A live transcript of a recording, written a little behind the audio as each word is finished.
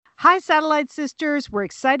Hi, Satellite Sisters. We're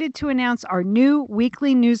excited to announce our new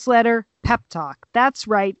weekly newsletter, Pep Talk. That's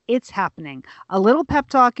right, it's happening. A little pep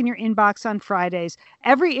talk in your inbox on Fridays.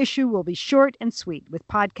 Every issue will be short and sweet with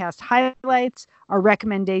podcast highlights, our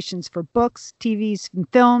recommendations for books, TVs, and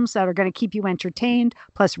films that are going to keep you entertained,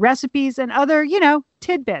 plus recipes and other,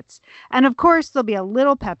 tidbits. And of course, there'll be a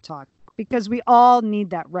little pep talk because we all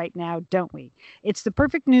need that right now, don't we? It's the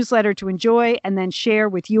perfect newsletter to enjoy and then share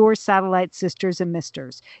with your satellite sisters and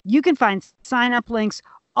misters. You can find sign up links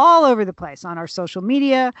all over the place on our social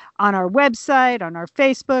media, on our website, on our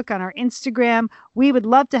Facebook, on our Instagram. We would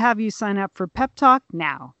love to have you sign up for Pep Talk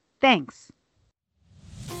now. Thanks.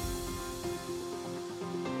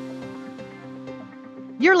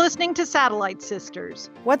 You're listening to Satellite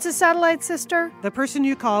Sisters. What's a satellite sister? The person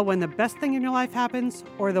you call when the best thing in your life happens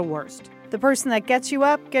or the worst. The person that gets you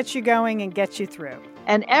up, gets you going, and gets you through.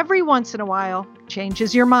 And every once in a while,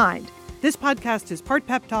 changes your mind. This podcast is part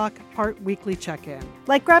pep talk, part weekly check-in.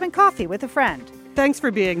 Like grabbing coffee with a friend. Thanks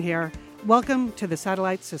for being here. Welcome to the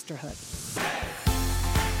Satellite Sisterhood.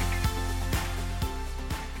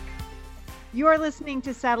 You are listening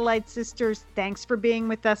to Satellite Sisters. Thanks for being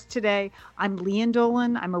with us today. I'm Leanne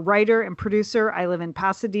Dolan. I'm a writer and producer. I live in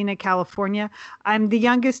Pasadena, California. I'm the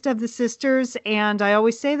youngest of the sisters, and I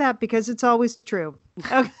always say that because it's always true.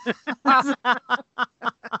 Okay.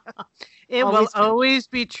 It will always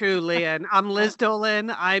be true, Leanne. I'm Liz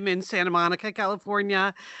Dolan. I'm in Santa Monica,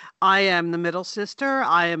 California. I am the middle sister.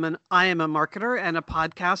 I am a marketer and a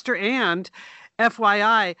podcaster, and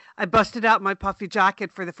FYI, I busted out my puffy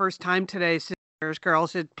jacket for the first time today, sisters,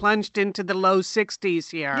 girls. It plunged into the low 60s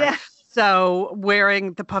here. Yeah. So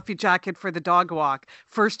wearing the puffy jacket for the dog walk.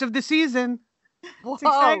 First of the season. It's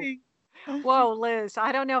exciting. Whoa, Liz,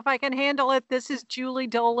 I don't know if I can handle it. This is Julie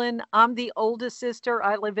Dolan. I'm the oldest sister.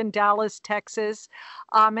 I live in Dallas, Texas.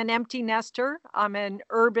 I'm an empty nester. I'm an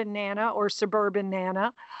urban nana or suburban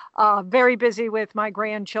nana. Very busy with my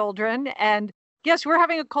grandchildren. And yes, we're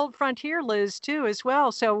having a cold front here, Liz, too, as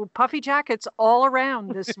well. So puffy jackets all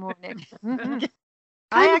around this morning. Mm-hmm.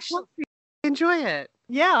 I actually enjoy it.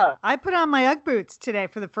 Yeah, I put on my Ugg boots today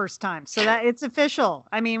for the first time, so that it's official.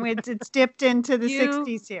 I mean, it's dipped into the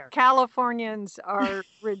 60s here. Californians are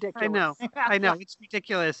ridiculous. I know. It's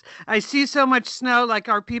ridiculous. I see so much snow, like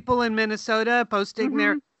our people in Minnesota posting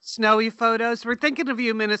their snowy photos. We're thinking of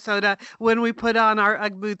you, Minnesota, when we put on our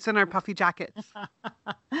Ugg boots and our puffy jackets.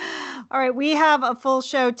 All right, we have a full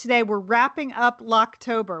show today. We're wrapping up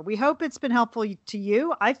Locktober. We hope it's been helpful to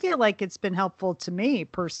you. I feel like it's been helpful to me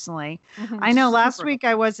personally. I know last week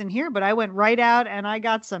I wasn't here, but I went right out and I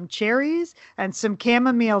got some cherries and some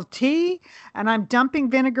chamomile tea, and I'm dumping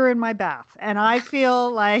vinegar in my bath. And I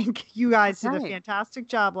feel like you guys did a fantastic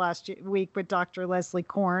job last week with Dr. Leslie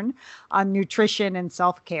Korn on nutrition and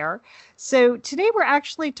self-care. So today we're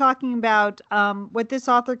actually talking about what this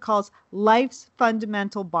author calls life's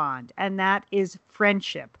fundamental bond, and that is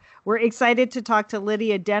friendship. We're excited to talk to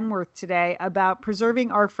Lydia Denworth today about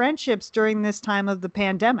preserving our friendships during this time of the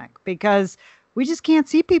pandemic, because we just can't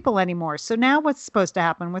see people anymore. So now what's supposed to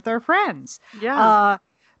happen with our friends? Yeah.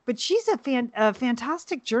 But she's a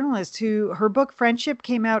fantastic journalist her book Friendship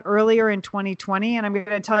came out earlier in 2020, and I'm going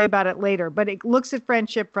to tell you about it later. But it looks at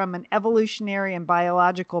friendship from an evolutionary and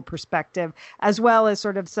biological perspective, as well as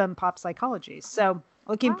sort of some pop psychology. So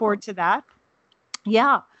looking forward to that.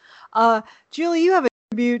 Yeah. Julie, you have a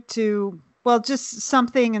tribute to, well, just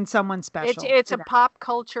something and someone special. It's a pop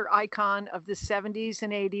culture icon of the 70s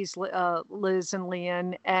and 80s, Liz and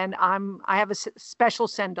Leanne, and I have a special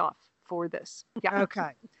send-off for this. Yeah. Okay.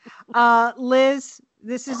 Liz,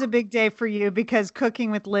 this is a big day for you because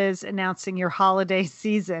Cooking with Liz announcing your holiday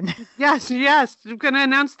season. Yes. I'm going to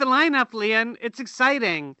announce the lineup, Leanne. It's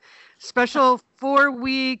exciting. Special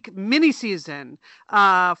 4-week mini season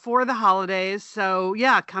for the holidays. So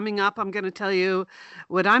yeah, coming up, I'm going to tell you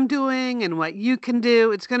what I'm doing and what you can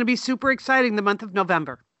do. It's going to be super exciting the month of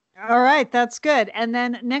November. All right, that's good. And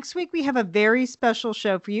then next week we have a very special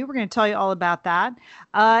show for you. We're going to tell you all about that.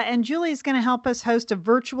 And Julie's going to help us host a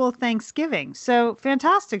virtual Thanksgiving. So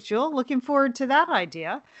fantastic, Julie. Looking forward to that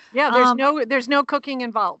idea. Yeah, there's no cooking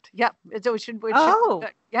involved. Yep.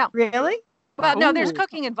 Yeah. Really? Well, no, there's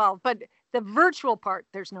cooking involved, but the virtual part,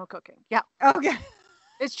 there's no cooking. Yeah. Okay.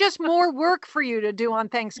 It's just more work for you to do on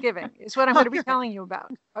Thanksgiving is what I'm going to be telling you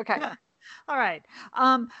about. Okay. All right.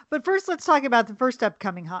 But first, let's talk about the first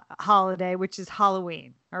upcoming holiday, which is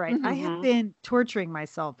Halloween. All right. I have been torturing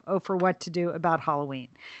myself for what to do about Halloween.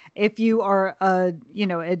 If you are I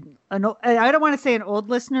don't want to say an old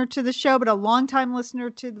listener to the show, but a longtime listener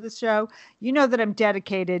to the show, you know that I'm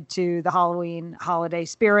dedicated to the Halloween holiday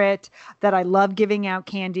spirit, that I love giving out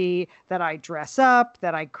candy, that I dress up,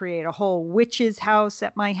 that I create a whole witch's house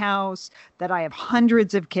at my house, that I have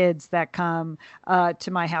hundreds of kids that come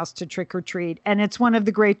to my house to trick or treat. And it's one of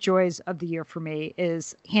the great joys of the year for me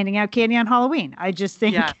is handing out candy on Halloween. I just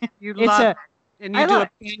think you love it. And you do a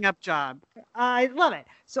bang up job. I love it.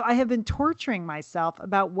 So I have been torturing myself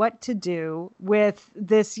about what to do with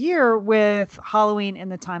this year with Halloween in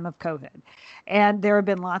the time of COVID. And there have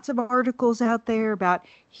been lots of articles out there about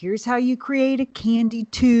here's how you create a candy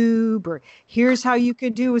tube, or here's how you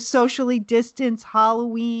could do a socially distanced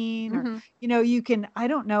Halloween, or, you can, I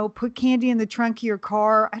don't know, put candy in the trunk of your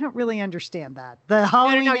car. I don't really understand that. The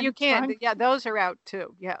Halloween. No, you can't. Trunk? Yeah, those are out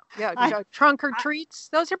too. Yeah. Trunk or treats.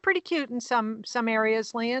 Those are pretty cute in some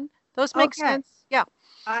areas, Leanne. Those make sense. Yeah.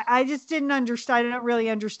 I just didn't understand. I don't really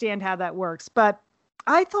understand how that works. But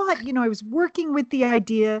I thought, I was working with the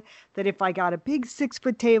idea that if I got a big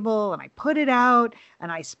 6-foot table and I put it out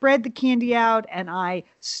and I spread the candy out and I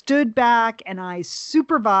stood back and I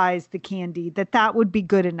supervised the candy, that would be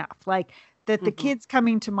good enough. Like that the kids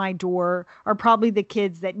coming to my door are probably the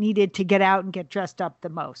kids that needed to get out and get dressed up the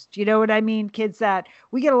most. You know what I mean?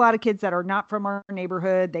 We get a lot of kids that are not from our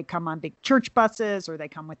neighborhood. They come on big church buses or they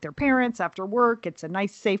come with their parents after work. It's a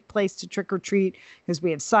nice, safe place to trick or treat because we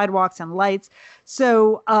have sidewalks and lights.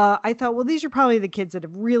 So I thought, well, these are probably the kids that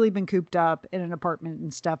have really been cooped up in an apartment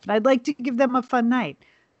and stuff. And I'd like to give them a fun night.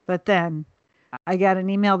 But then I got an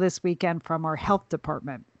email this weekend from our health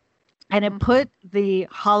department. And it put the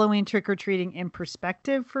Halloween trick-or-treating in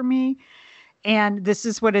perspective for me. And this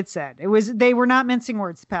is what it said. They were not mincing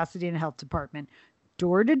words, the Pasadena Health Department.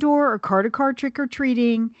 Door-to-door or car-to-car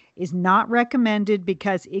trick-or-treating is not recommended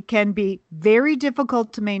because it can be very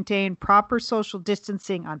difficult to maintain proper social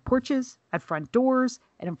distancing on porches, at front doors,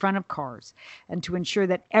 and in front of cars, and to ensure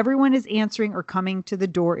that everyone is answering or coming to the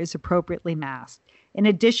door is appropriately masked. In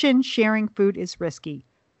addition, sharing food is risky.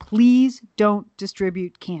 Please don't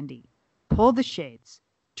distribute candy. Pull the shades,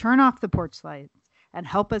 turn off the porch lights, and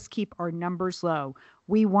help us keep our numbers low.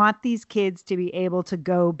 We want these kids to be able to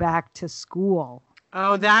go back to school.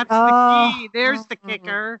 Oh, that's the key. There's the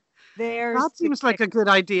kicker. That seems like a good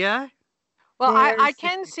idea. Well, I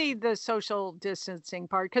can see the social distancing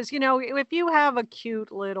part because, if you have a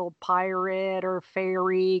cute little pirate or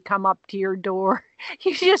fairy come up to your door,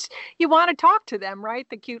 you want to talk to them, right?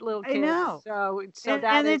 The cute little kids. I know. So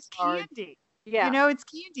that is it's hard. Candy. Yeah. It's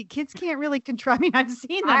candy. Kids can't really control. I mean, I've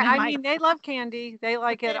seen them. I mean, they love candy. They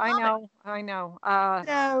like it. I know.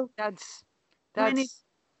 So that's.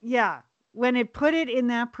 When it put it in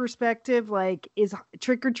that perspective, like, is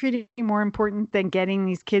trick-or-treating more important than getting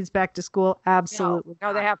these kids back to school? Absolutely.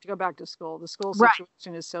 No, they have to go back to school. The school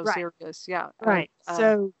situation is so serious. Yeah. Right.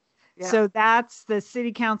 So that's the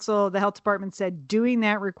city council, the health department said doing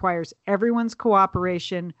that requires everyone's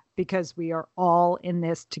cooperation because we are all in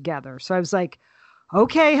this together. So I was like,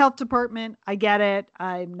 okay, health department, I get it.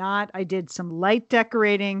 I did some light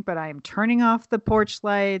decorating, but I am turning off the porch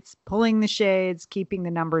lights, pulling the shades, keeping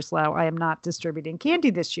the numbers low. I am not distributing candy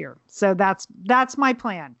this year. So that's my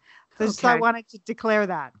plan. So I wanted to declare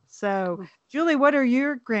that. So Julie, what are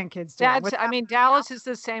your grandkids doing? Dallas is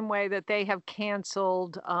the same way that they have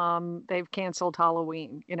canceled. They've canceled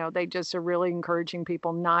Halloween. They just are really encouraging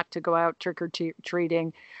people not to go out trick or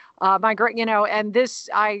treating. I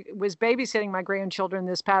was babysitting my grandchildren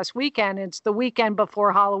this past weekend. It's the weekend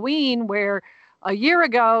before Halloween where a year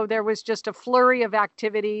ago there was just a flurry of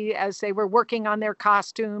activity as they were working on their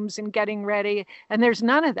costumes and getting ready. And there's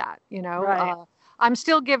none of that, Right. I'm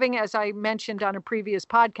still giving, as I mentioned on a previous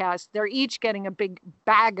podcast, they're each getting a big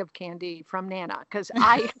bag of candy from Nana because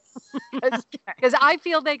I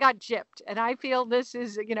feel they got gypped, and I feel this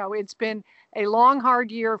is, it's been a long,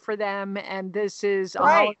 hard year for them, and this is a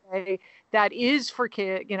holiday that is for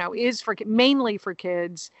mainly for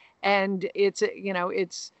kids, and it's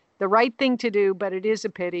it's the right thing to do, but it is a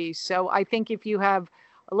pity. So I think if you have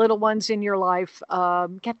little ones in your life,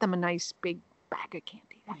 get them a nice big bag of candy.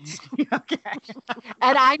 Okay.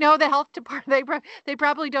 And I know the health department, they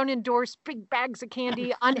probably don't endorse big bags of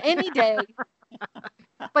candy on any day,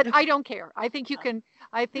 but I don't care. I think you can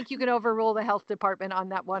overrule the health department on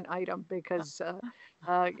that one item because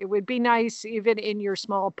it would be nice even in your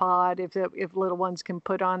small pod if little ones can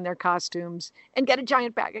put on their costumes and get a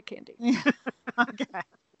giant bag of candy.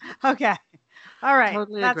 Okay. All right.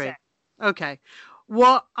 Totally That's agree. it. Okay.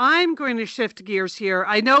 Well, I'm going to shift gears here.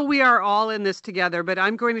 I know we are all in this together, but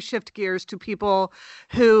I'm going to shift gears to people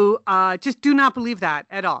who just do not believe that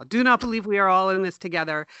at all. Do not believe we are all in this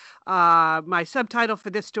together. My subtitle for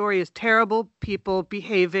this story is Terrible People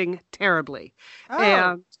Behaving Terribly. Oh,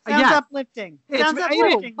 and sounds uplifting. Sounds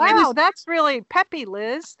uplifting. Wow, that's really peppy,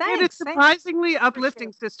 Liz. Thanks. It is surprisingly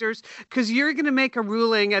uplifting, sisters, because you're going to make a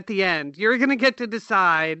ruling at the end. You're going to get to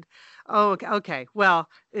decide, oh, okay, well,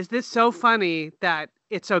 is this so funny that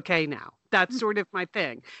it's okay now? That's sort of my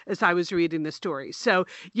thing as I was reading the story. So,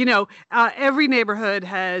 every neighborhood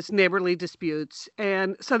has neighborly disputes,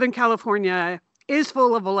 and Southern California is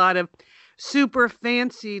full of a lot of super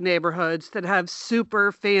fancy neighborhoods that have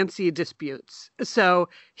super fancy disputes. So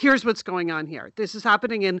here's what's going on here. This is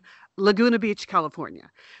happening in Laguna Beach, California.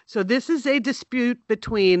 So this is a dispute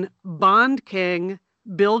between Bond King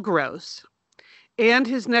Bill Gross and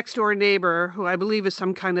his next door neighbor, who I believe is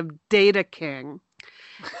some kind of data king.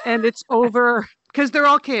 And it's over, because they're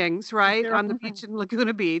all kings, right? On the beach in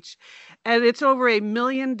Laguna Beach. And it's over $1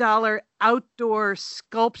 million outdoor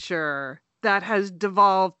sculpture that has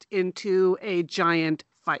devolved into a giant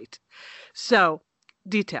fight. So,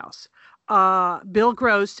 details. Bill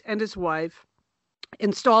Gross and his wife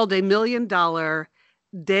installed $1 million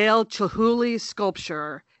Dale Chihuly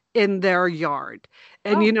sculpture in their yard.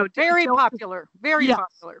 And, very popular,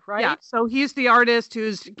 popular, right? Yeah. So he's the artist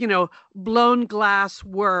whose, blown glass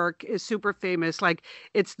work is super famous. Like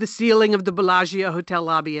it's the ceiling of the Bellagio hotel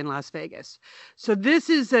lobby in Las Vegas. So this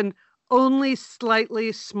is an only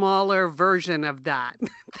slightly smaller version of that.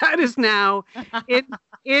 That is now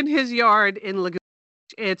in his yard in Laguna.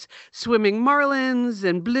 It's swimming marlins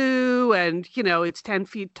and blue and, it's 10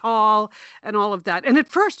 feet tall and all of that. And at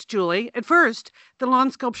first, Julie, the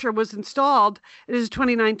lawn sculpture was installed. It is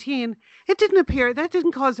 2019. It didn't appear, that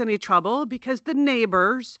didn't cause any trouble because the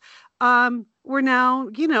neighbors were now,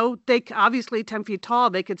 they obviously 10 feet tall.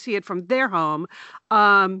 They could see it from their home.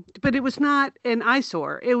 But it was not an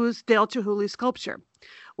eyesore. It was Dale Chihuly sculpture.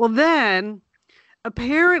 Well, then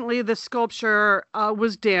apparently the sculpture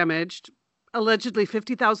was damaged, allegedly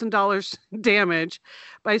 $50,000 damage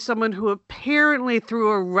by someone who apparently threw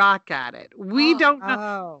a rock at it. We don't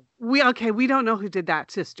know. We don't know who did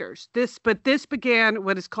that, sisters. This began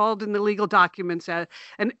what is called in the legal documents an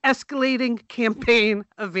escalating campaign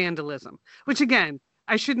of vandalism, which again,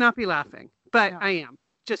 I should not be laughing, but I am,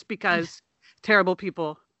 just because terrible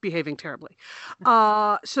people behaving terribly.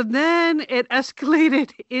 So then it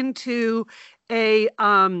escalated into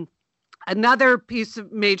another piece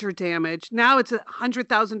of major damage. Now it's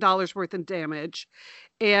 $100,000 worth of damage.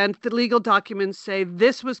 And the legal documents say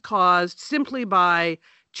this was caused simply by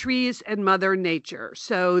trees and Mother Nature.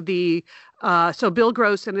 So so Bill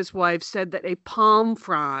Gross and his wife said that a palm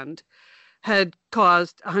frond had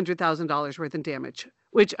caused $100,000 worth of damage,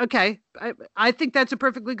 which, okay, I think that's a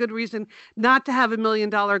perfectly good reason not to have $1 million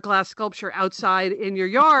glass sculpture outside in your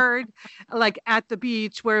yard, like at the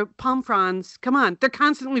beach where palm fronds, come on, they're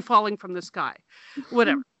constantly falling from the sky,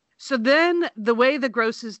 whatever. So then the way the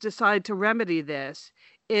Grosses decide to remedy this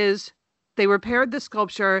is they repaired the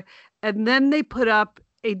sculpture and then they put up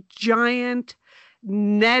a giant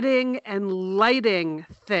netting and lighting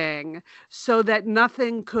thing so that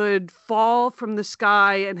nothing could fall from the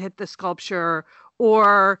sky and hit the sculpture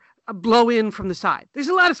or blow in from the side. There's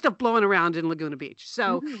a lot of stuff blowing around in Laguna Beach.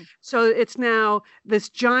 So it's now this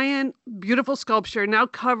giant, beautiful sculpture now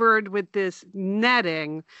covered with this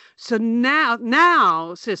netting. So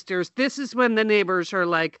now, sisters, this is when the neighbors are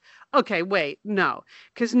like, okay, wait, no.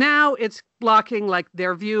 Because now it's blocking like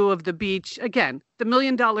their view of the beach. Again, the $1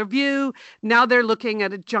 million view. Now they're looking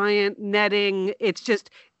at a giant netting. It's just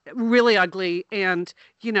really ugly. And,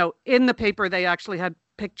 in the paper, they actually had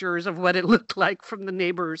pictures of what it looked like from the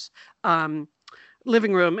neighbor's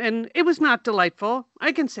living room, and it was not delightful.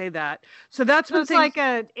 I can say that. So that's what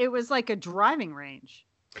it was like a driving range.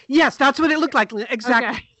 Yes, that's what it looked like. Exactly.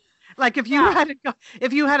 Okay. Like if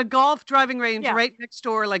you had a golf driving range right next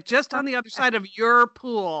door, like just on the other side of your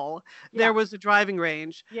pool, there was a driving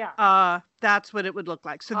range. Yeah. That's what it would look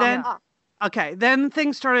like. So then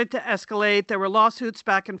things started to escalate. There were lawsuits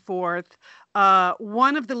back and forth.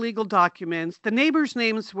 One of the legal documents, the neighbors'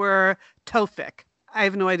 names were Tofik. I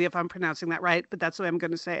have no idea if I'm pronouncing that right, but that's the way I'm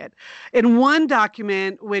going to say it. In one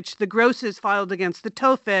document, which the Grosses filed against the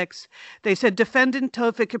Tofiks, they said defendant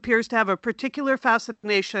Tofik appears to have a particular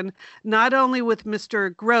fascination not only with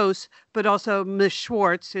Mr. Gross, but also Ms.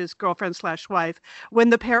 Schwartz, his girlfriend/wife, when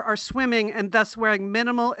the pair are swimming and thus wearing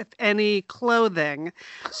minimal, if any, clothing.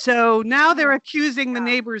 So now they're accusing the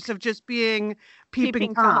neighbors of just being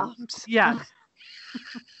peeping Toms. Yes.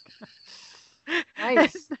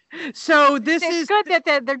 Nice. So this it's is good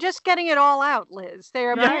that they're just getting it all out, Liz. There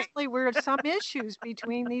Right. apparently were some issues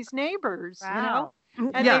between these neighbors, Wow.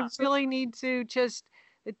 and yeah. they really need to just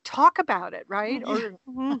talk about it, right? Or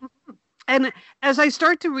Mhm. And as I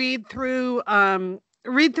start to read through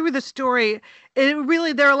the story, it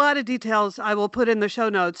really there are a lot of details I will put in the show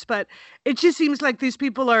notes, but it just seems like these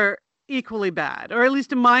people are equally bad, or at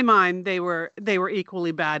least in my mind they were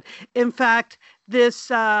equally bad. In fact, this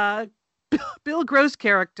Bill Gross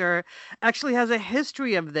character actually has a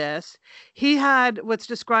history of this. He had what's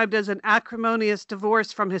described as an acrimonious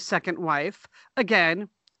divorce from his second wife, again,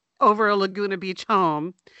 over a Laguna Beach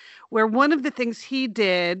home, where one of the things he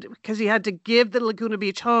did, because he had to give the Laguna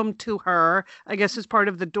Beach home to her, I guess as part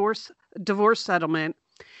of the divorce settlement,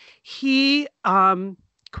 he,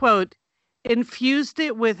 quote, infused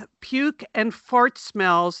it with puke and fart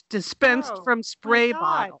smells dispensed Oh, from spray my God.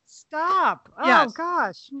 bottles. Stop. Oh, Yes.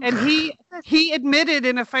 gosh. And he admitted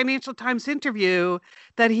in a Financial Times interview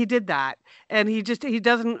that he did that. And he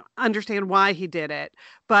doesn't understand why he did it.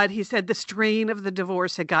 But he said the strain of the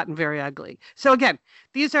divorce had gotten very ugly. So again,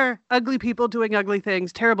 these are ugly people doing ugly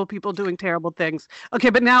things, terrible people doing terrible things. Okay,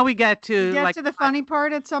 but now we get to You get to the funny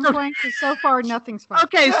part at some point, because so far nothing's funny.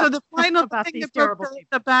 Okay, so the final About thing these that broke terrible people.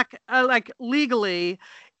 the back, like legally,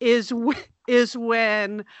 is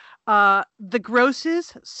when the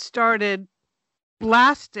Grosses started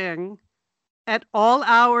blasting at all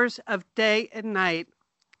hours of day and night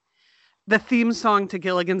the theme song to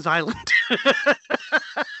Gilligan's Island.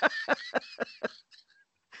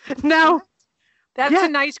 Now, that's yeah. a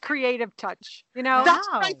nice creative touch, Wow. that's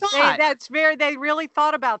what I thought. they really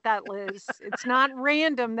thought about that, Liz. It's not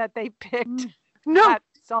random that they picked No, that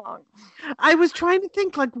song. I was trying to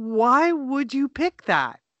think, like, why would you pick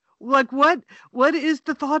that? Like, what is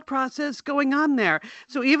the thought process going on there?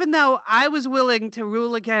 So even though I was willing to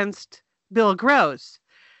rule against Bill Gross,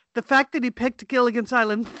 the fact that he picked Gilligan's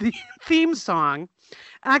Island theme song,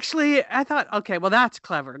 actually, I thought, okay, well, that's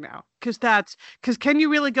clever now. Because can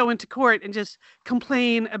you really go into court and just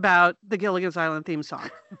complain about the Gilligan's Island theme song?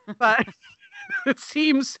 But it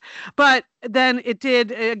seems, but then it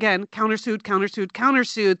did again,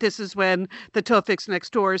 countersuit. This is when the Tofiks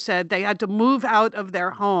next door said they had to move out of their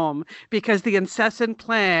home because the incessant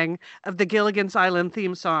playing of the Gilligan's Island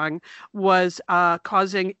theme song was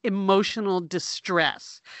causing emotional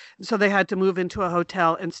distress. So they had to move into a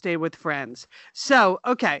hotel and stay with friends. So,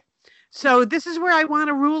 okay. So this is where I want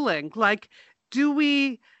a ruling. Like,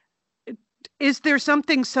 is there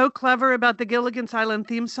something so clever about the Gilligan's Island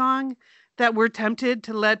theme song that we're tempted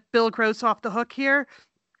to let Bill Gross off the hook here?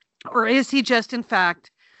 Or is he just, in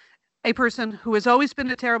fact, a person who has always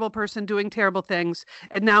been a terrible person doing terrible things,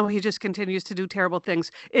 and now he just continues to do terrible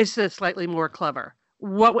things? Is this slightly more clever?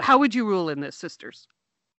 How would you rule in this, sisters?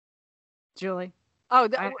 Julie? Oh,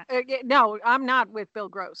 no, I'm not with Bill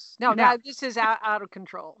Gross. No, this is out of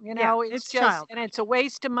control. It's just, child. And it's a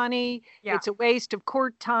waste of money. Yeah. It's a waste of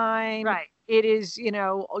court time. Right. It is,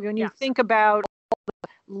 when you think about all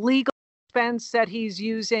the legal expense that he's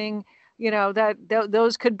using,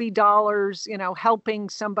 those could be dollars, helping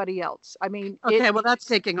somebody else. I mean, okay, well, that's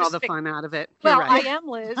taking all the fun out of it. Well, right. I am,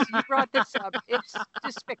 Liz. You brought this up. It's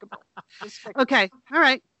despicable. Okay, all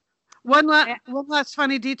right. One last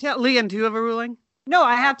funny detail. Leanne, do you have a ruling? No,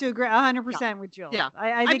 I have to agree 100% with Jill. Yeah,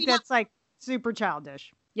 I think that's like super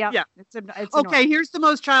childish. Yep. Yeah. It's okay. Annoying. Here's the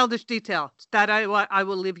most childish detail that I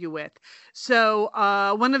will leave you with. So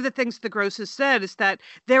one of the things the Grosses said is that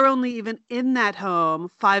they're only even in that home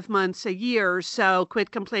 5 months a year. So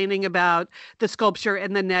quit complaining about the sculpture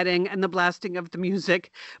and the netting and the blasting of the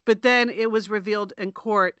music. But then it was revealed in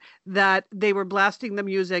court that they were blasting the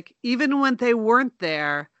music even when they weren't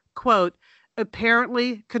there. Quote,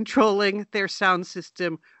 apparently controlling their sound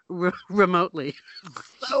system remotely.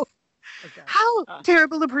 So okay. How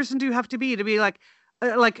terrible a person do you have to be like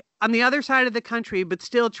on the other side of the country, but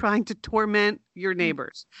still trying to torment your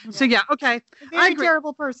neighbors? Yeah. So yeah, okay. Very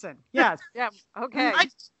terrible person. Yes. Yeah. Okay.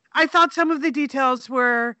 I thought some of the details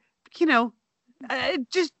were,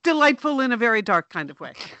 just delightful in a very dark kind of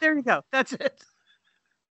way. There you go. That's it.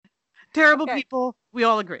 Terrible people. We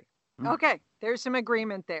all agree. Okay. There's some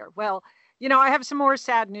agreement there. Well, I have some more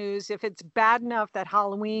sad news. If it's bad enough that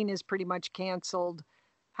Halloween is pretty much canceled,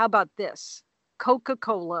 how about this?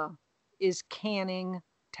 Coca-Cola is canning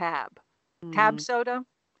Tab. Tab soda.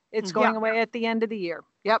 It's going away at the end of the year.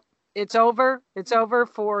 Yep. It's over. It's over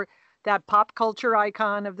for that pop culture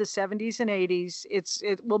icon of the 70s and 80s.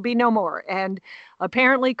 It will be no more. And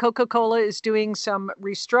apparently Coca-Cola is doing some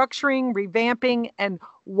restructuring, revamping. And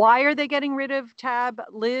why are they getting rid of Tab?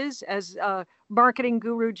 Liz, as a marketing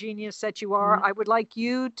guru genius that you are, I would like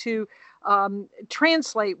you to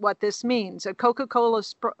translate what this means. A Coca-Cola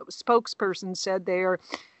spokesperson said they are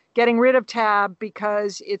getting rid of Tab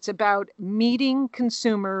because it's about meeting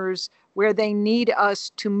consumers where they need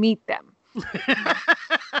us to meet them.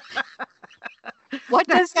 What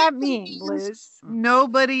does that mean, Liz?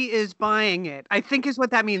 Nobody is buying it, I think is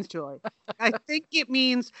what that means, Julie. I think it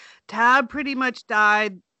means Tab pretty much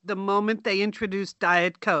died the moment they introduced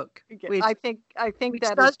Diet Coke. I think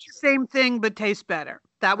that does the same thing but tastes better.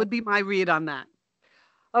 That would be my read on that.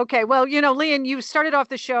 Okay, well, Lian, you started off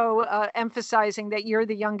the show emphasizing that you're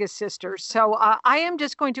the youngest sister. So I am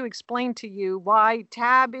just going to explain to you why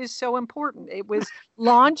Tab is so important. It was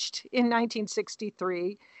launched in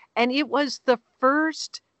 1963, and it was the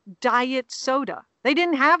first diet soda. They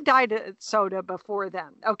didn't have diet soda before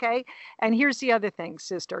then, okay? And here's the other thing,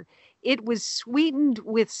 sister. It was sweetened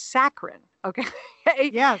with saccharin, okay?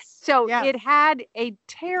 Yes. So it had a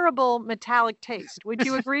terrible metallic taste. Would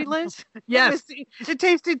you agree, Liz? Yes. It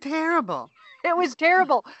tasted terrible. It was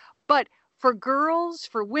terrible. But for girls,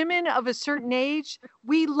 for women of a certain age,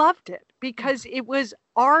 we loved it because it was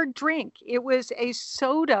our drink. It was a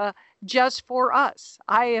soda just for us.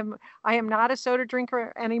 I am not a soda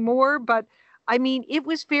drinker anymore, but I mean, it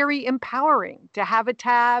was very empowering to have a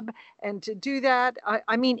Tab and to do that.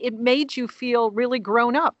 I mean, it made you feel really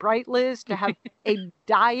grown up, right, Liz? To have a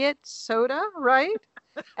diet soda, right?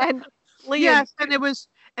 And Lian, yes,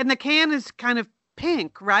 and the can is kind of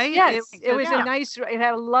pink, right? Yes, it was a nice. It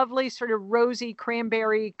had a lovely sort of rosy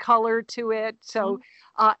cranberry color to it. So,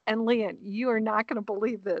 and Lian, you are not going to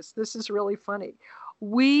believe this. This is really funny.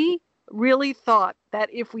 We really thought that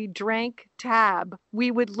if we drank Tab,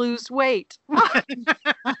 we would lose weight.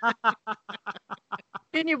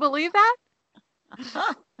 Can you believe that?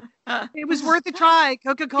 It was worth a try.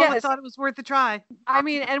 Coca-Cola thought it was worth a try. I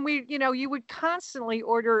mean, and you would constantly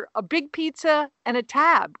order a big pizza and a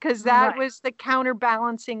Tab because that was the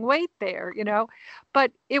counterbalancing weight there,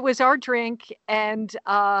 But it was our drink, and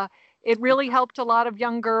it really helped a lot of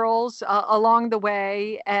young girls along the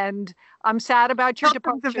way. And I'm sad about your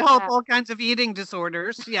departure. Develop all kinds of eating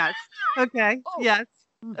disorders. Yes. Okay. Yes.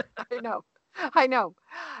 I know.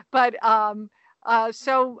 But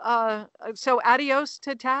so adios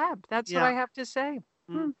to Tab. That's what I have to say.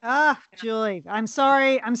 Julie, I'm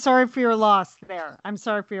sorry for your loss there. I'm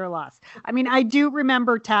sorry for your loss. I mean, I do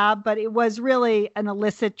remember Tab, but it was really an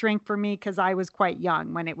illicit drink for me because I was quite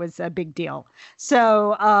young when it was a big deal.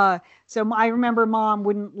 So I remember Mom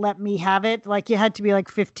wouldn't let me have it. Like, you had to be like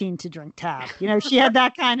 15 to drink Tab. She had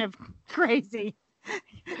that kind of crazy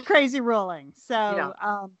ruling. So,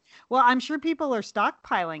 well, I'm sure people are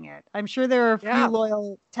stockpiling it. I'm sure there are a few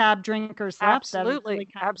loyal Tab drinkers left.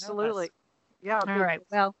 Absolutely. Yeah. All right.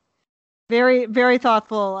 Well, very, very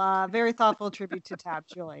thoughtful tribute to Tab,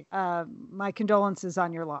 Julie. My condolences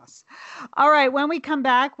on your loss. All right. When we come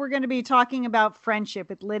back, we're going to be talking about friendship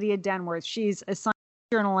with Lydia Denworth. She's a science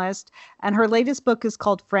journalist, and her latest book is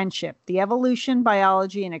called Friendship: The Evolution,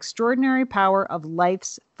 Biology, and Extraordinary Power of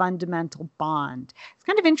Life's Fundamental Bond. It's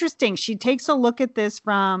kind of interesting. She takes a look at this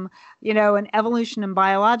from, an evolution and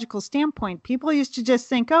biological standpoint. People used to just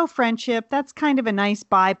think, oh, friendship, that's kind of a nice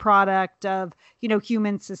byproduct of,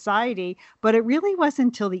 human society. But it really wasn't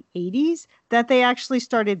until the 80s that they actually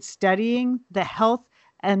started studying the health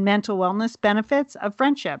and mental wellness benefits of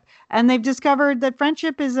friendship. And they've discovered that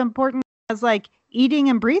friendship is important as like eating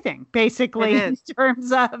and breathing, basically, in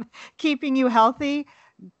terms of keeping you healthy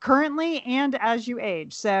currently and as you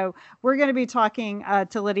age. So we're going to be talking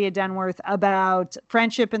to Lydia Denworth about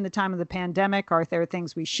friendship in the time of the pandemic. Are there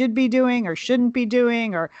things we should be doing or shouldn't be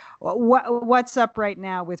doing, or what's up right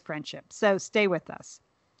now with friendship? So stay with us.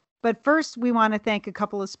 But first, we want to thank a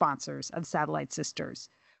couple of sponsors of Satellite Sisters.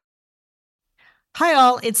 Hi,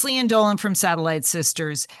 all. It's Lian Dolan from Satellite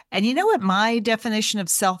Sisters. And you know what my definition of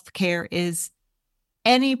self-care is?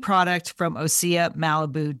 Any product from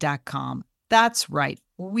OseaMalibu.com. That's right.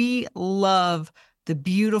 We love the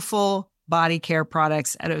beautiful body care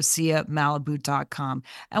products at OseaMalibu.com.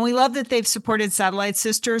 And we love that they've supported Satellite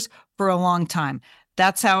Sisters for a long time.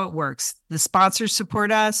 That's how it works. The sponsors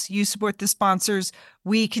support us. You support the sponsors.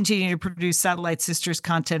 We continue to produce Satellite Sisters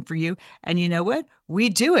content for you. And you know what? We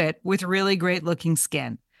do it with really great looking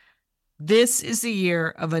skin. This is the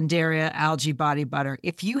year of Undaria Algae Body Butter.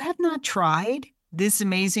 If you have not tried this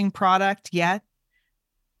amazing product yet,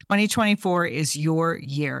 2024 is your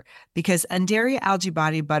year because Undaria Algae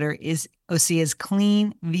Body Butter is Osea's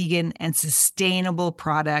clean, vegan, and sustainable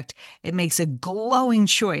product. It makes a glowing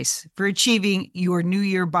choice for achieving your New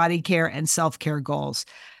Year body care and self-care goals.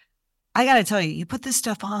 I got to tell you, you put this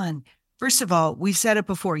stuff on. First of all, we've said it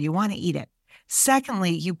before, you want to eat it.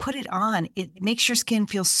 Secondly, you put it on, it makes your skin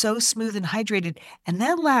feel so smooth and hydrated, and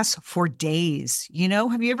that lasts for days.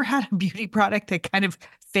 Have you ever had a beauty product that kind of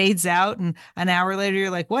fades out and an hour later you're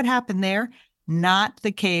like, what happened there? Not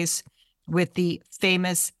the case with the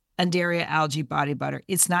famous Undaria Algae Body Butter.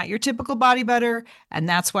 It's not your typical body butter, and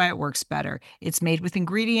that's why it works better. It's made with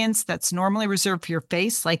ingredients that's normally reserved for your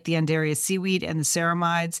face, like the Undaria seaweed and the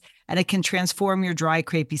ceramides, and it can transform your dry,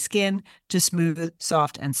 crepey skin to smooth,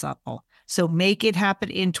 soft, and supple. So make it happen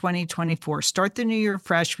in 2024. Start the new year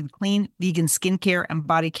fresh with clean, vegan skincare and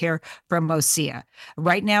body care from Osea.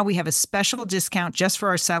 Right now, we have a special discount just for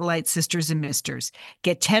our satellite sisters and misters.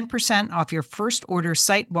 Get 10% off your first order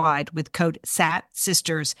site-wide with code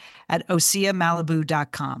SATSisters at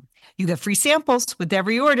OseaMalibu.com. You get free samples with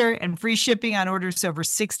every order and free shipping on orders over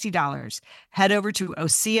 $60. Head over to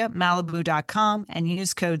OseaMalibu.com and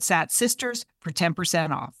use code SATSisters for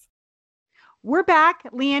 10% off. We're back.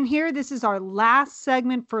 Leanne here. This is our last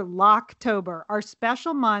segment for Locktober, our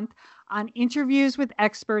special month on interviews with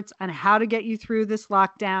experts on how to get you through this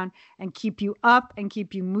lockdown and keep you up and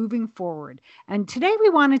keep you moving forward. And today we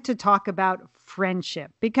wanted to talk about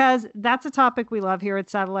friendship because that's a topic we love here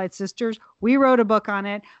at Satellite Sisters. We wrote a book on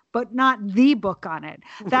it, but not the book on it.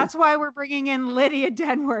 That's why we're bringing in Lydia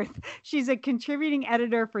Denworth. She's a contributing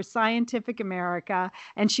editor for Scientific America,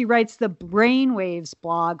 and she writes the Brainwaves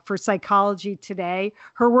blog for Psychology Today.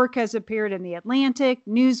 Her work has appeared in The Atlantic,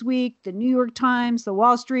 Newsweek, The New York Times, The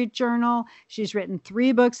Wall Street Journal. She's written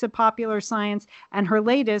 3 books of popular science, and her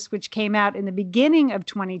latest, which came out in the beginning of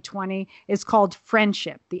 2020, is called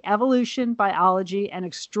Friendship: The Evolution, Biology, and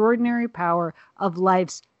Extraordinary Power of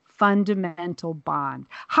Life's Fundamental Bond.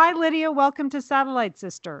 Hi, Lydia. Welcome to Satellite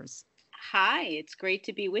Sisters. Hi, it's great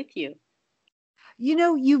to be with you.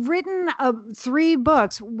 You've written 3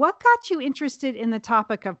 books. What got you interested in the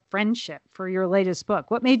topic of friendship for your latest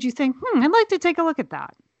book? What made you think, I'd like to take a look at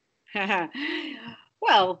that?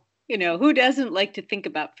 Well, who doesn't like to think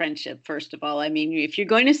about friendship, first of all? I mean, if you're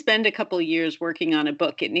going to spend a couple of years working on a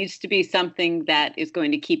book, it needs to be something that is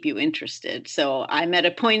going to keep you interested. So I'm at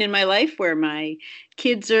a point in my life where my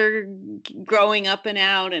kids are growing up and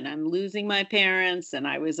out and I'm losing my parents. And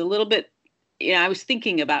I was a little bit, I was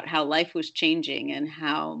thinking about how life was changing and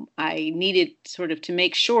how I needed sort of to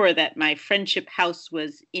make sure that my friendship house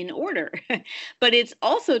was in order. But it's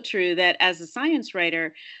also true that as a science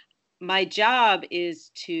writer, my job is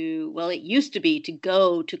it used to be to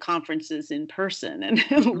go to conferences in person and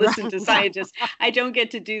listen to scientists. I don't get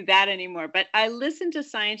to do that anymore, but I listen to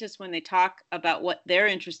scientists when they talk about what they're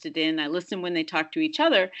interested in. I listen when they talk to each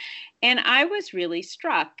other. And I was really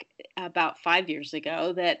struck about 5 years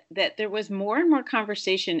ago that there was more and more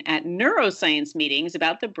conversation at neuroscience meetings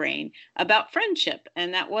about the brain, about friendship.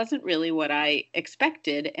 And that wasn't really what I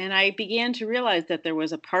expected. And I began to realize that there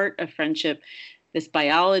was a part of friendship, this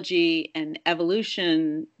biology and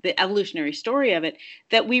evolution, the evolutionary story of it,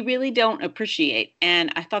 that we really don't appreciate.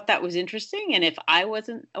 And I thought that was interesting. And if I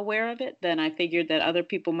wasn't aware of it, then I figured that other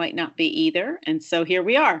people might not be either. And so here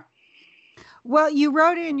we are. Well, you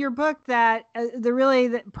wrote in your book that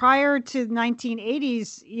prior to the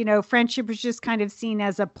 1980s, friendship was just kind of seen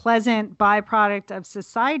as a pleasant byproduct of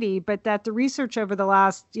society, but that the research over the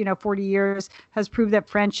last, 40 years has proved that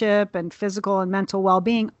friendship and physical and mental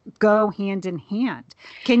well-being go hand in hand.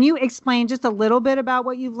 Can you explain just a little bit about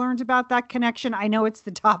what you've learned about that connection? I know it's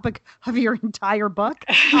the topic of your entire book.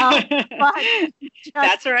 That's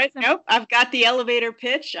right. Nope, I've got the elevator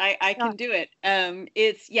pitch. I can do it.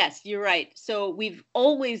 Yes, you're right. So we've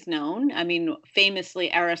always known,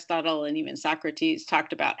 famously Aristotle and even Socrates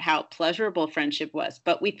talked about how pleasurable friendship was,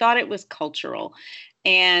 but we thought it was cultural.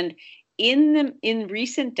 And in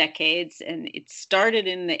recent decades, and it started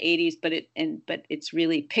in the 80s, but it's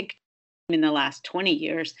really picked in the last 20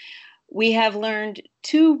 years, we have learned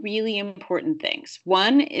 2 really important things.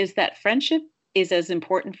 One is that friendship is as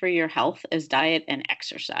important for your health as diet and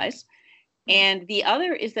exercise. And the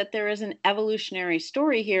other is that there is an evolutionary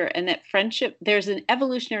story here, and that friendship, there's an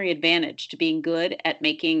evolutionary advantage to being good at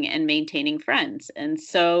making and maintaining friends. And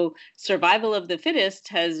so survival of the fittest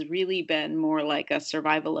has really been more like a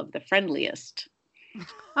survival of the friendliest.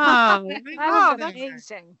 That was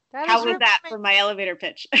amazing. How was that for my elevator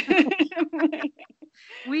pitch?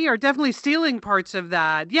 We are definitely stealing parts of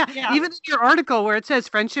that. Yeah. Even in your article where it says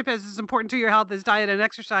friendship is as important to your health as diet and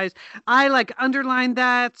exercise, I like underlined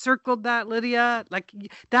that, circled that, Lydia. Like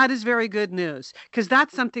that is very good news because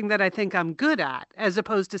that's something that I think I'm good at, as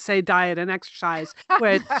opposed to say diet and exercise,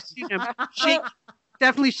 which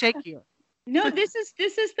definitely shakier. No, this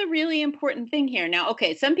is the really important thing here. Now,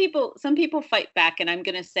 okay, some people fight back, and I'm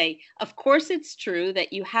going to say, of course, it's true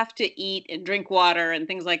that you have to eat and drink water and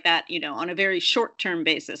things like that, on a very short-term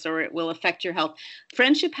basis, or it will affect your health.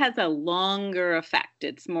 Friendship has a longer effect.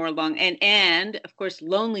 It's more long, and of course,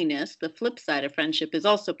 loneliness, the flip side of friendship, is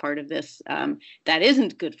also part of this. That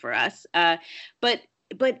isn't good for us. But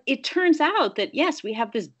it turns out that yes, we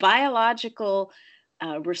have this biological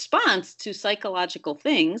response to psychological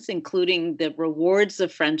things, including the rewards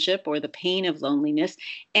of friendship or the pain of loneliness.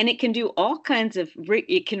 And it can do all kinds of,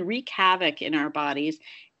 it can wreak havoc in our bodies.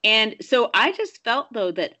 And so I just felt,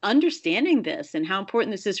 though, that understanding this and how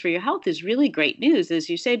important this is for your health is really great news, as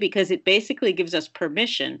you say, because it basically gives us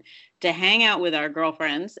permission to hang out with our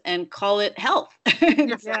girlfriends and call it health.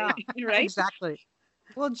 Yeah, right? Exactly.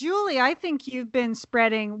 Well, Julie, I think you've been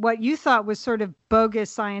spreading what you thought was sort of bogus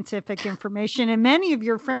scientific information in many of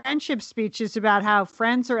your friendship speeches about how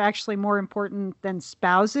friends are actually more important than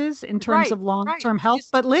spouses in terms of long-term health.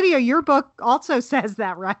 But Lydia, your book also says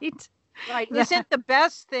that, right? Right. Isn't the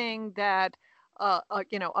best thing that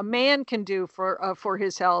a man can do for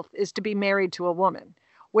his health is to be married to a woman,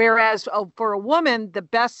 whereas for a woman, the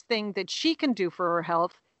best thing that she can do for her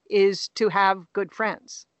health is to have good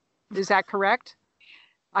friends. Is that correct?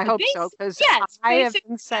 I hope so, because yes, I have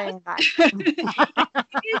been saying that.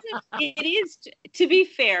 It is, to be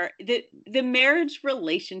fair, the marriage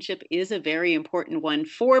relationship is a very important one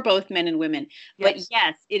for both men and women. Yes. But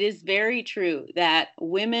yes, it is very true that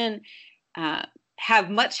women have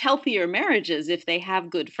much healthier marriages if they have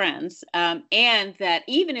good friends, and that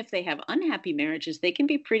even if they have unhappy marriages, they can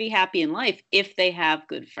be pretty happy in life if they have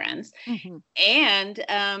good friends. Mm-hmm. And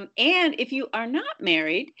if you are not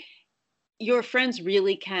married, your friends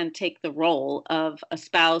really can take the role of a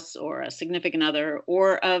spouse or a significant other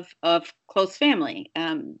or of close family.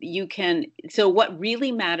 So what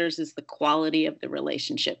really matters is the quality of the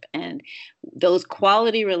relationship. And those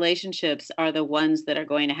quality relationships are the ones that are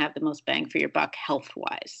going to have the most bang for your buck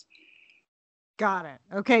health-wise. Got it.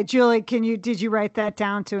 Okay, Julie, did you write that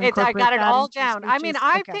down to incorporate I got it all down. I mean,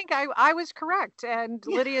 I think I was correct, and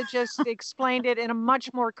Lydia just explained it in a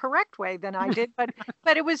much more correct way than I did, but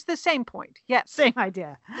it was the same point. Yes. Same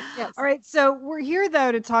idea. Yes. All right, so we're here,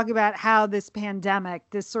 though, to talk about how this pandemic,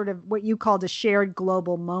 this sort of what you called a shared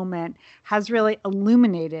global moment, has really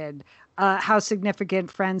illuminated how significant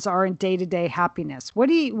friends are in day-to-day happiness. What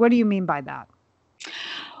do you mean by that?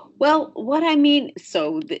 Well, what I mean,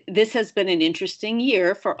 so this has been an interesting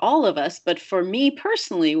year for all of us, but for me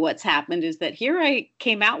personally, what's happened is that here I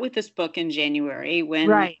came out with this book in January when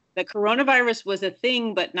the coronavirus was a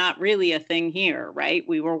thing, but not really a thing here, right?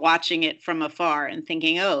 We were watching it from afar and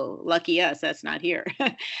thinking, oh, lucky us, that's not here.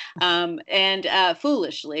 and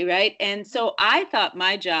foolishly, right? And so I thought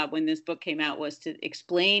my job when this book came out was to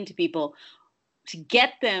explain to people, to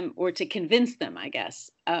get them or to convince them, I guess,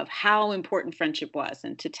 of how important friendship was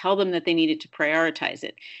and to tell them that they needed to prioritize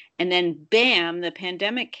it. And then, bam, the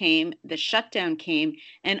pandemic came, the shutdown came,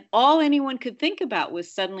 and all anyone could think about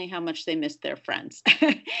was suddenly how much they missed their friends.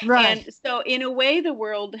 Right. And so in a way, the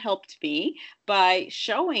world helped me by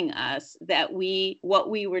showing us that what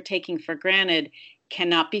we were taking for granted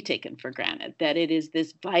cannot be taken for granted, that it is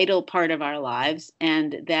this vital part of our lives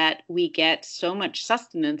and that we get so much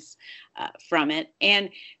sustenance from it. And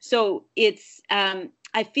so it's,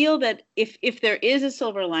 I feel that if there is a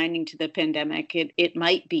silver lining to the pandemic, it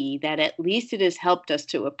might be that at least it has helped us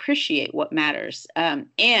to appreciate what matters.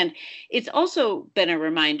 And it's also been a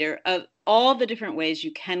reminder of all the different ways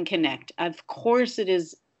you can connect. Of course, it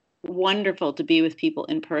is wonderful to be with people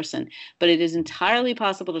in person, but it is entirely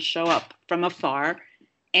possible to show up from afar,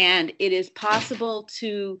 and it is possible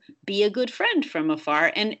to be a good friend from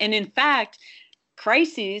afar. And in fact,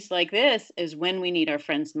 crises like this is when we need our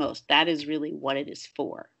friends most. That is really what it is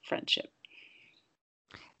for, friendship.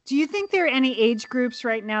 Do you think there are any age groups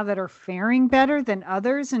right now that are faring better than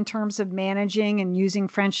others in terms of managing and using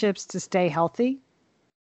friendships to stay healthy?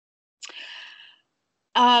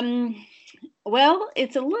 Well,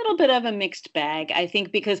 it's a little bit of a mixed bag, I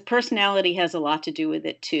think, because personality has a lot to do with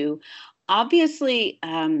it, too. Obviously,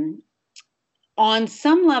 on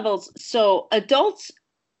some levels, so adults,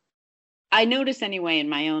 I notice anyway in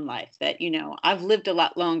my own life that, I've lived a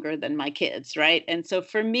lot longer than my kids, right? And so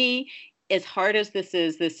for me, as hard as this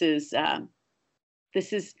is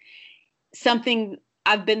something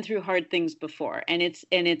I've been through hard things before, and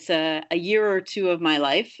it's a year or two of my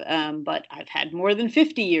life, but I've had more than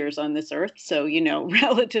 50 years on this earth. So,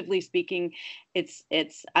 relatively speaking, it's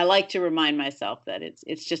I like to remind myself that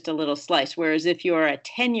it's just a little slice. Whereas if you're a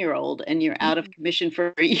 10-year-old and you're out of commission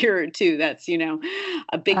for a year or two, that's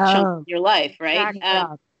a big chunk of your life, right?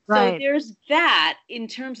 Yeah, so there's that in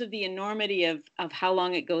terms of the enormity of how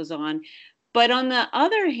long it goes on. But on the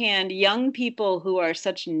other hand, young people who are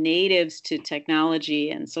such natives to technology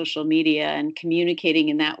and social media and communicating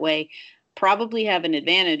in that way probably have an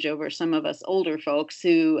advantage over some of us older folks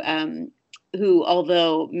who,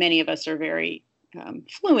 although many of us are very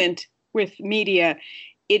fluent with media,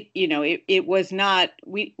 it was not,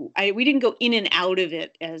 we didn't go in and out of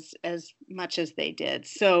it as much as they did.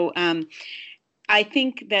 So I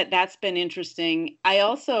think that's been interesting. I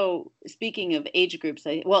also, speaking of age groups,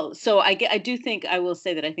 I do think, I will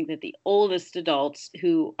say that I think that the oldest adults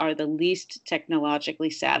who are the least technologically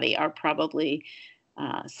savvy are probably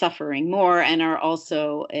suffering more and are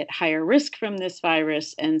also at higher risk from this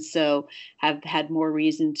virus, and so have had more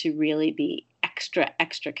reason to really be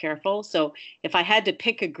extra careful. So if I had to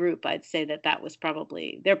pick a group, I'd say that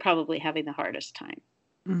they're probably having the hardest time.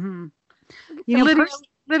 Mm-hmm.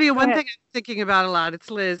 Lydia, one thing I'm thinking about a lot, it's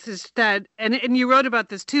Liz, is that, and you wrote about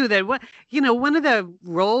this too, that one of the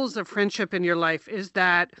roles of friendship in your life is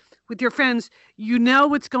that with your friends,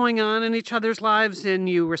 what's going on in each other's lives and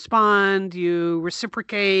you respond, you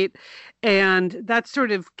reciprocate, and that's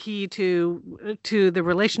sort of key to the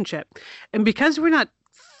relationship. And because we're not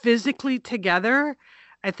physically together,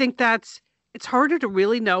 I think it's harder to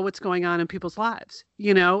really know what's going on in people's lives.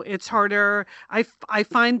 It's harder. I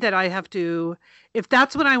find that I have to, if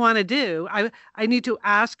that's what I want to do, I need to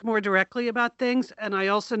ask more directly about things. And I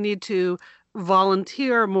also need to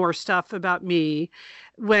volunteer more stuff about me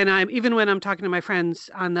when I'm talking to my friends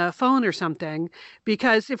on the phone or something,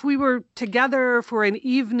 because if we were together for an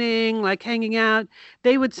evening, like hanging out,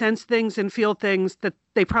 they would sense things and feel things that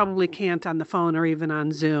they probably can't on the phone or even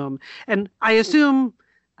on Zoom. And I assume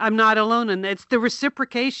I'm not alone, and it's the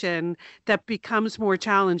reciprocation that becomes more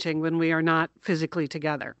challenging when we are not physically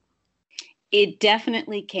together. It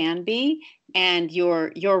definitely can be. And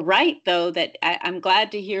you're right, though, that I'm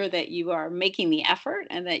glad to hear that you are making the effort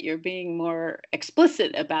and that you're being more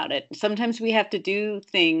explicit about it. Sometimes we have to do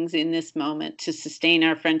things in this moment to sustain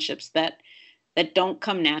our friendships that don't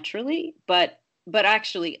come naturally, but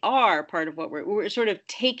actually are part of what we're sort of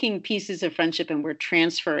taking pieces of friendship and we're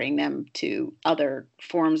transferring them to other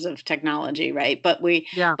forms of technology, right? But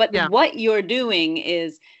what you're doing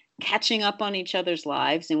is catching up on each other's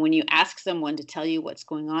lives. And when you ask someone to tell you what's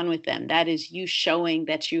going on with them, that is you showing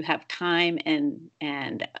that you have time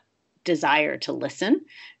and desire to listen,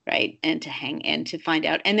 right? And to hang and to find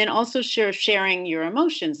out. And then also sharing your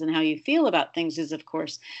emotions and how you feel about things is, of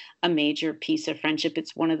course, a major piece of friendship.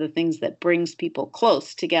 It's one of the things that brings people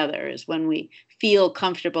close together, is when we feel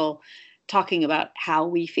comfortable talking about how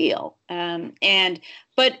we feel.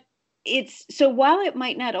 But it's so while it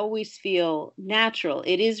might not always feel natural,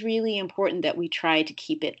 it is really important that we try to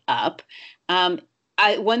keep it up.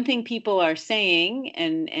 One thing people are saying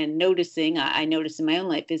and noticing, I notice in my own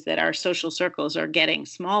life, is that our social circles are getting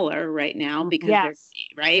smaller right now because they're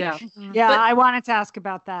right. Yeah. But I wanted to ask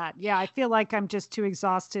about that. Yeah, I feel like I'm just too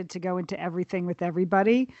exhausted to go into everything with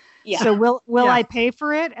everybody. Yeah. So will I pay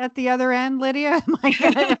for it at the other end, Lydia? Am I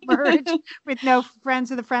going to emerge with no friends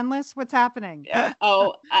of the friendless? What's happening?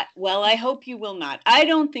 Well, I hope you will not. I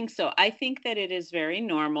don't think so. I think that it is very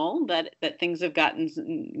normal that things have gotten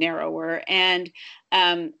narrower and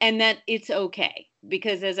that it's okay,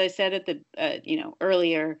 because as I said at the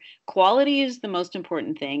earlier, quality is the most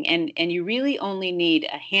important thing, and you really only need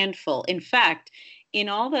a handful. In fact, in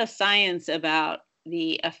all the science about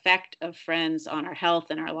the effect of friends on our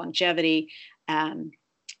health and our longevity,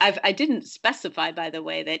 I didn't specify, by the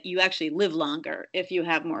way, that you actually live longer if you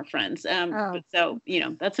have more friends. So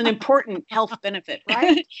that's an important health benefit,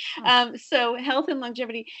 right? So health and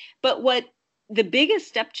longevity, but what the biggest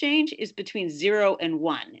step change is between 0 and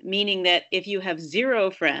 1, meaning that if you have 0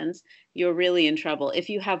 friends, you're really in trouble. If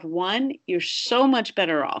you have 1, you're so much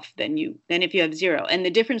better off than if you have 0. And the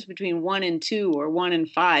difference between 1 and 2 or 1 and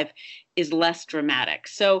 5 is less dramatic.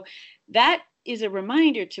 So that is a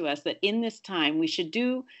reminder to us that in this time we should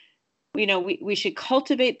we should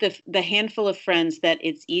cultivate the handful of friends that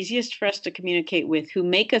it's easiest for us to communicate with, who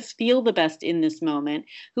make us feel the best in this moment,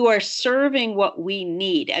 who are serving what we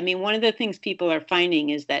need. I mean, one of the things people are finding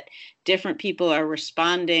is that different people are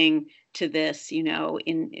responding to this,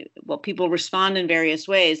 people respond in various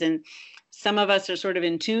ways. And some of us are sort of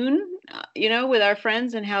in tune, with our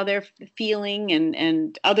friends and how they're feeling,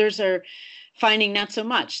 and others are finding not so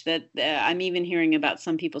much that I'm even hearing about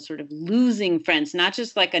some people sort of losing friends, not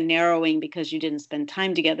just like a narrowing because you didn't spend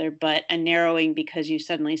time together, but a narrowing because you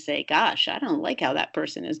suddenly say, gosh, I don't like how that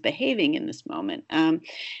person is behaving in this moment. And,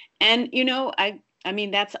 I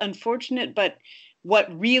mean, that's unfortunate, but what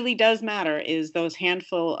really does matter is those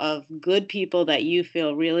handful of good people that you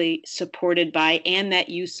feel really supported by and that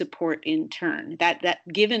you support in turn. That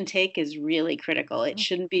give and take is really critical. It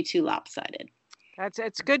shouldn't be too lopsided.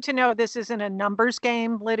 It's good to know this isn't a numbers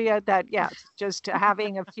game, Lydia, that, just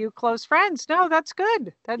having a few close friends. No, that's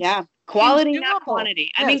good. That's quality, not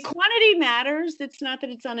quantity. Yes. I mean, quantity matters. It's not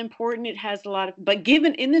that it's unimportant. It has a lot of, but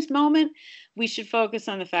given in this moment, we should focus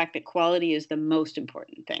on the fact that quality is the most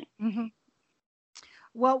important thing. Mm-hmm.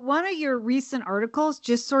 Well, one of your recent articles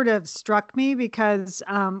just sort of struck me because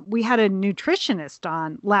we had a nutritionist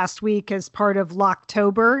on last week as part of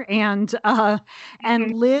Locktober, and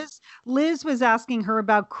Liz was asking her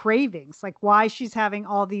about cravings, like why she's having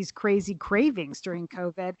all these crazy cravings during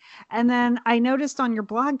COVID. And then I noticed on your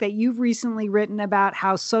blog that you've recently written about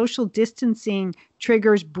how social distancing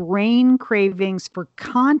triggers brain cravings for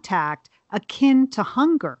contact akin to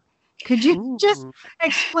hunger. Could you just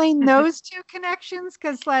explain those two connections?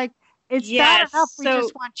 Because, like, it's bad enough we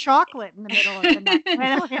just want chocolate in the middle of the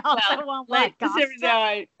night. We also want gossip.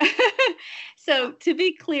 So, to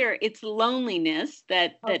be clear, it's loneliness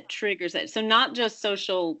that triggers it. So, not just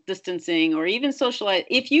social distancing or even socialize.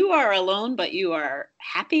 If you are alone, but you are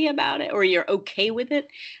happy about it or you're okay with it,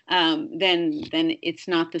 then it's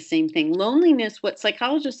not the same thing. Loneliness, what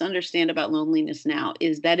psychologists understand about loneliness now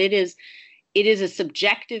is that it is a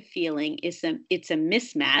subjective feeling. It's a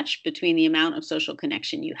mismatch between the amount of social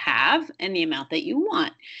connection you have and the amount that you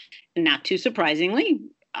want. And not too surprisingly,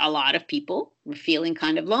 a lot of people are feeling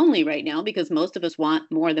kind of lonely right now because most of us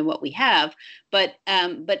want more than what we have. But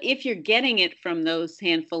if you're getting it from those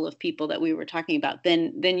handful of people that we were talking about,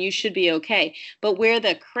 then you should be okay. But where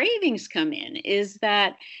the cravings come in is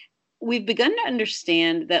that we've begun to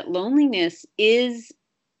understand that loneliness is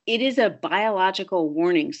a biological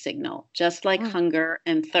warning signal, just like hunger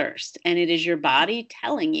and thirst. And it is your body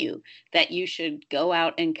telling you that you should go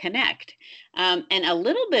out and connect. And a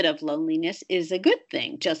little bit of loneliness is a good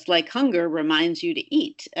thing, just like hunger reminds you to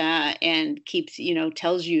eat and keeps,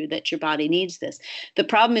 tells you that your body needs this. The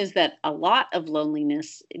problem is that a lot of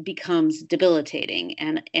loneliness becomes debilitating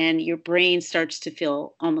and your brain starts to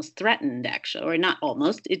feel almost threatened, actually, or not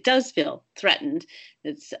almost, it does feel threatened.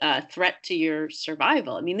 It's a threat to your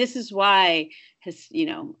survival. I mean, this is why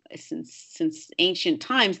since ancient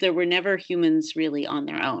times, there were never humans really on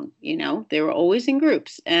their own. They were always in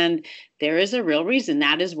groups. And there is a real reason.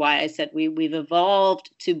 That is why I said we've evolved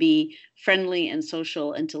to be friendly and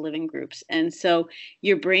social and to live in groups. And so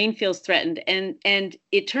your brain feels threatened. And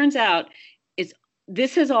it turns out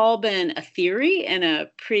this has all been a theory and a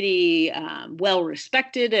pretty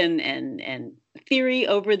well-respected and theory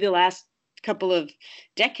over the last couple of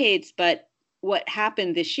decades. But what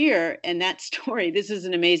happened this year, and that story, this is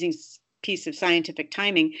an amazing piece of scientific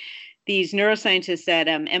timing. These neuroscientists at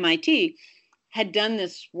MIT had done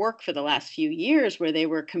this work for the last few years where they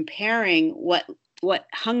were comparing what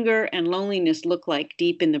hunger and loneliness look like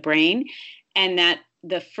deep in the brain, and that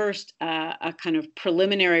the first a kind of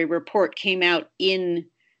preliminary report came out in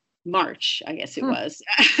March, I guess it was,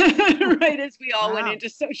 right as we all went into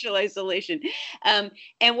social isolation. And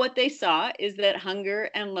what they saw is that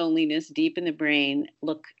hunger and loneliness deep in the brain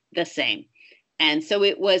look the same. And so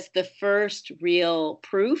it was the first real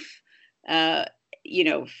proof,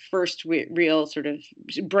 first real sort of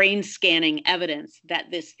brain scanning evidence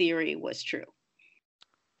that this theory was true.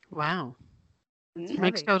 Wow. It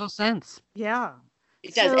makes total sense. Yeah.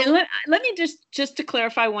 It does. And let me just to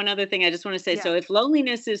clarify one other thing I just want to say. Yeah. So if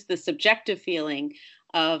loneliness is the subjective feeling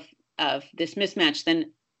of this mismatch,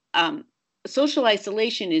 then social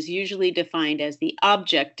isolation is usually defined as the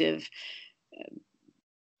objective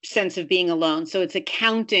sense of being alone. So it's a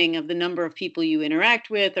counting of the number of people you interact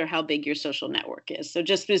with or how big your social network is. So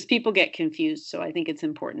just as people get confused. So I think it's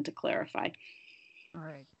important to clarify. All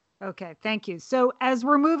right. Okay, thank you. So as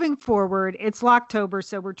we're moving forward, it's Locktober,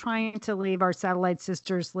 so we're trying to leave our Satellite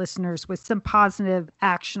Sisters listeners with some positive,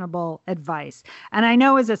 actionable advice. And I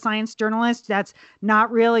know as a science journalist, that's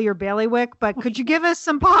not really your bailiwick, but could you give us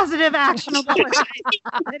some positive, actionable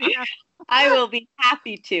advice? I will be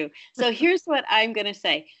happy to. So here's what I'm going to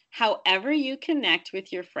say. However you connect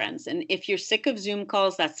with your friends, and if you're sick of Zoom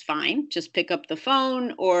calls, that's fine. Just pick up the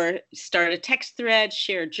phone or start a text thread,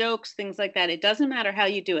 share jokes, things like that. It doesn't matter how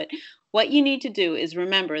you do it. What you need to do is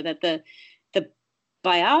remember that the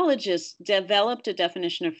biologists developed a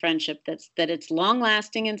definition of friendship that it's long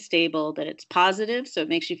lasting and stable, that it's positive, so it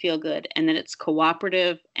makes you feel good, and that it's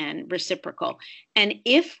cooperative and reciprocal. And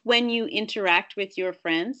if when you interact with your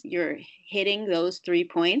friends, you're hitting those 3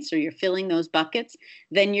 points or you're filling those buckets,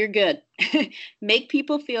 then you're good. Make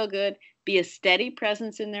people feel good, be a steady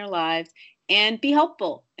presence in their lives, and be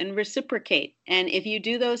helpful and reciprocate. And if you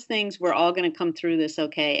do those things, we're all going to come through this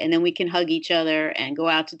okay. And then we can hug each other and go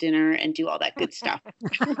out to dinner and do all that good stuff.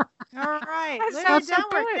 All right. That's so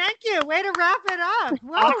good. Thank you. Way to wrap it up.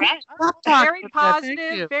 All right. Very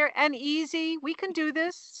positive, very and easy. We can do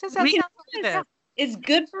this. It's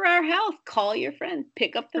good for our health. Call your friend.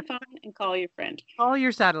 Pick up the phone and call your friend. Call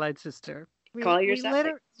your satellite sister. We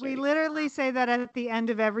literally say that at the end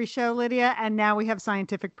of every show, Lydia, and now we have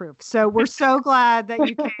scientific proof. So we're so glad that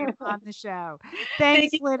you came on the show.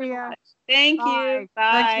 Thanks, Lydia. Thank you.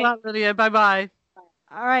 Bye. Thanks a lot, Lydia. Bye-bye.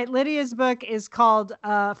 All right. Lydia's book is called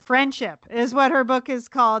Friendship, is what her book is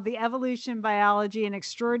called. The Evolution, Biology, and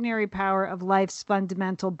Extraordinary Power of Life's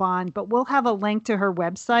Fundamental Bond. But we'll have a link to her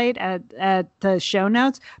website at the show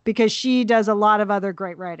notes because she does a lot of other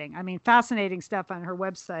great writing. I mean, fascinating stuff on her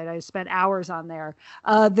website. I spent hours on there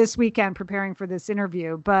this weekend preparing for this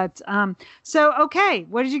interview. But okay.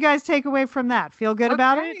 What did you guys take away from that? Feel good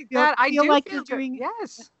about it? I do like feel you're good. doing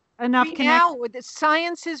Yes. enough connection. Now, the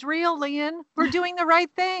science is real, Leon. We're doing the right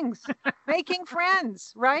things, making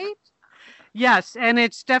friends, right? Yes, and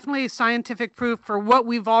it's definitely scientific proof for what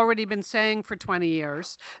we've already been saying for 20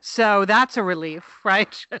 years. So that's a relief,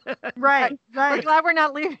 right? Right. We're glad we're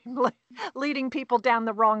not leading people down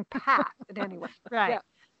the wrong path in any way. Right. Yeah.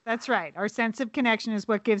 That's right. Our sense of connection is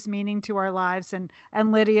what gives meaning to our lives. And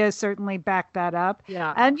Lydia certainly backed that up.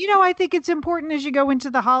 Yeah. And, I think it's important as you go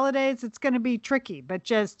into the holidays, it's going to be tricky, but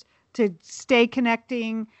just to stay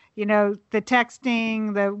connecting, the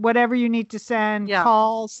texting, the whatever you need to send,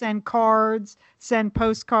 call, send cards, send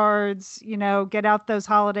postcards, get out those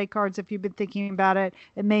holiday cards if you've been thinking about it.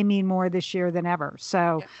 It may mean more this year than ever.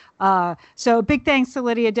 So, so big thanks to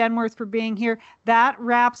Lydia Denworth for being here. That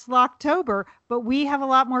wraps Locktober, but we have a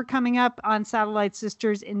lot more coming up on Satellite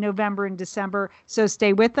Sisters in November and December. So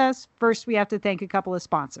stay with us. First, we have to thank a couple of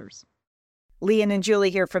sponsors. Leon and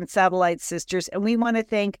Julie here from Satellite Sisters, and we want to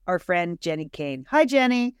thank our friend Jenny Kane. Hi,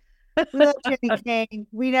 Jenny. We love Jenny Kane.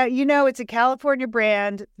 We know, it's a California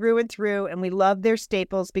brand through and through, and we love their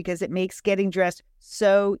staples because it makes getting dressed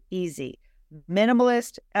so easy.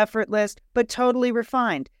 Minimalist, effortless, but totally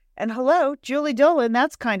refined. And hello, Julie Dolan,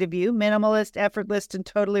 that's kind of you. Minimalist, effortless, and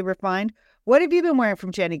totally refined. What have you been wearing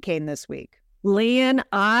from Jenny Kane this week? Leon,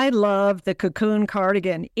 I love the cocoon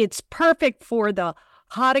cardigan. It's perfect for the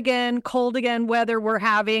hot again, cold again weather we're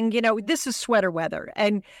having. This is sweater weather,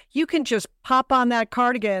 and you can just pop on that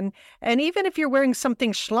cardigan. And even if you're wearing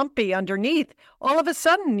something schlumpy underneath, all of a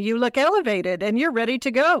sudden you look elevated and you're ready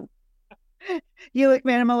to go. You look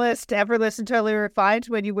minimalist, effortless, and totally refined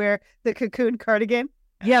when you wear the cocoon cardigan.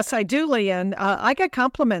 Yes, I do, Leanne. I got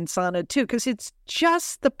compliments on it too, because it's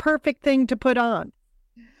just the perfect thing to put on.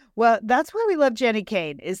 Well, that's why we love Jenny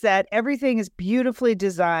Kane, is that everything is beautifully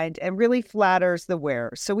designed and really flatters the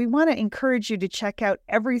wearer. So we want to encourage you to check out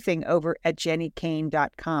everything over at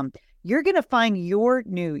jennykane.com. You're going to find your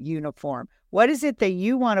new uniform. What is it that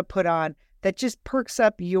you want to put on that just perks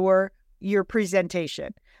up your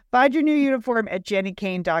presentation? Find your new uniform at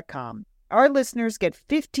jennykane.com. Our listeners get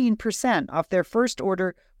 15% off their first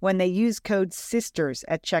order when they use code SISTERS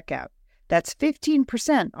at checkout. That's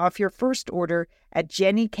 15% off your first order at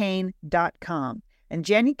jennykane.com. And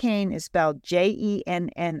Jenny Kane is spelled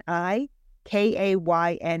JENNIKAYNE.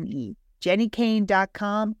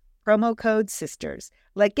 jennykane.com, promo code SISTERS.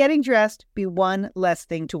 Let getting dressed be one less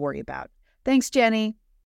thing to worry about. Thanks, Jenny.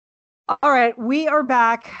 All right, we are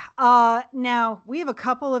back. Now we have a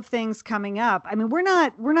couple of things coming up. I mean, we're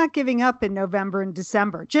not giving up in November and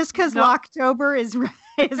December just because Locktober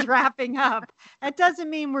is wrapping up. That doesn't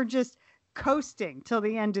mean we're just coasting till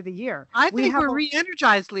the end of the year. I think we're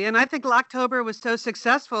re-energized, Lee, and I think Locktober was so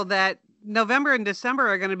successful that November and December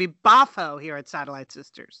are going to be boffo here at Satellite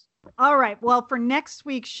Sisters. All right. Well, for next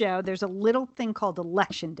week's show, there's a little thing called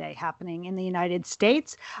Election Day happening in the United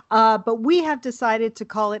States, but we have decided to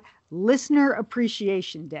call it Listener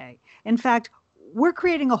Appreciation Day. In fact, we're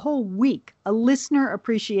creating a whole week, a Listener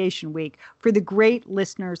Appreciation Week for the great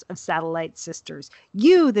listeners of Satellite Sisters.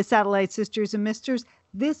 You, the Satellite Sisters and Misters,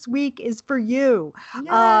 this week is for you.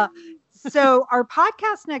 So our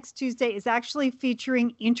podcast next Tuesday is actually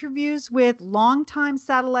featuring interviews with longtime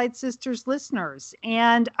Satellite Sisters listeners.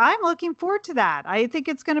 And I'm looking forward to that. I think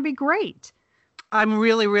it's going to be great. I'm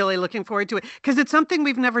really, really looking forward to it because it's something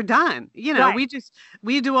we've never done. Right.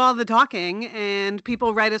 We do all the talking and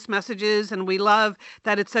people write us messages and we love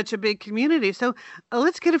that it's such a big community. So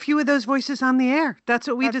let's get a few of those voices on the air. That's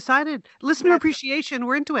what we decided. Listener appreciation.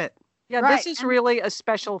 We're into it. Yeah, Right. this is really a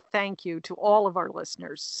special thank you to all of our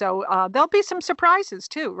listeners. So there'll be some surprises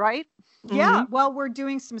too, right? Yeah, well, we're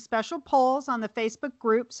doing some special polls on the Facebook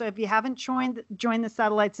group. So if you haven't joined the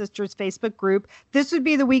Satellite Sisters Facebook group, this would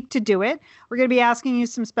be the week to do it. We're going to be asking you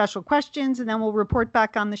some special questions, and then we'll report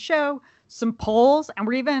back on the show, some polls,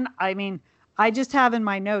 and I just have in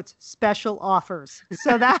my notes special offers.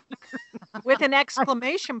 So that with an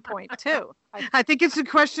exclamation point too. I think it's a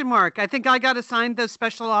question mark. I think I got assigned those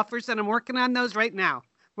special offers, and I'm working on those right now.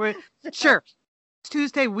 We're sure.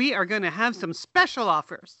 Tuesday, we are going to have some special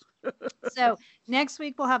offers. So next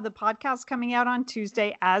week we'll have the podcast coming out on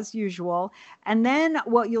Tuesday as usual. And then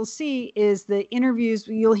what you'll see is the interviews.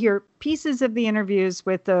 You'll hear pieces of the interviews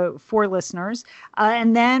with the 4 listeners.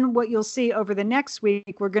 And then what you'll see over the next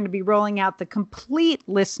week, we're going to be rolling out the complete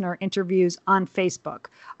listener interviews on Facebook.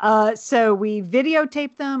 So we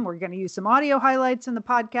videotape them. We're going to use some audio highlights in the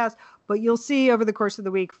podcast, but you'll see over the course of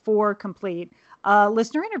the week 4 complete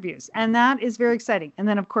listener interviews. And that is very exciting. And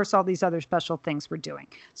then, of course, all these other special things we're doing.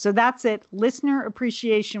 So that's it. Listener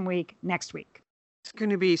Appreciation Week next week. It's going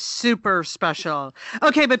to be super special.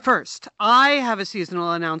 Okay, but first, I have a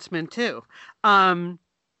seasonal announcement too. Back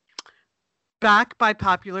by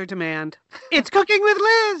popular demand, it's Cooking with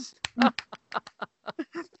Liz.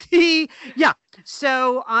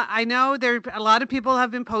 So I know there a lot of people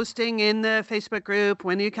have been posting in the Facebook group,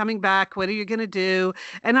 when are you coming back? What are you going to do?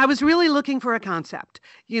 And I was really looking for a concept,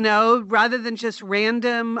 rather than just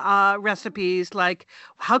random recipes, like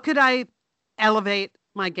how could I elevate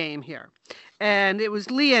my game here? And it was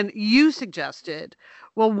Leanne, you suggested,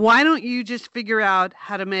 well, why don't you just figure out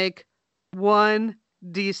how to make one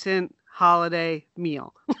decent holiday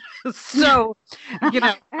meal? So,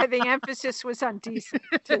 the emphasis was on decent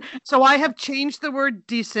too. So I have changed the word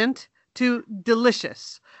decent to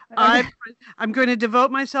delicious. I'm going to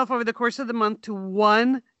devote myself over the course of the month to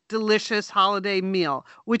one delicious holiday meal,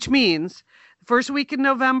 which means the first week in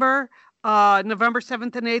November, November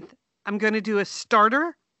 7th and 8th, I'm going to do a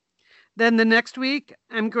starter. Then the next week,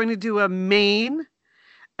 I'm going to do a main.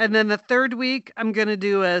 And then the third week, I'm going to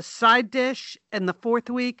do a side dish. And the fourth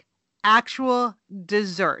week, actual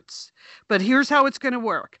desserts. But here's how it's going to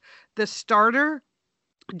work. The starter,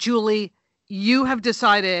 Julie, you have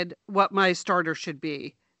decided what my starter should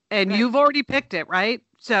be. And you've already picked it, right?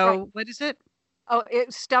 So What is it? Oh,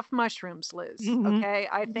 it's stuffed mushrooms, Liz. Okay.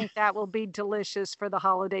 I think that will be delicious for the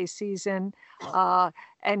holiday season.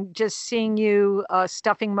 And just seeing you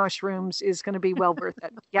stuffing mushrooms is going to be well worth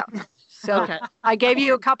it. Yeah. So I gave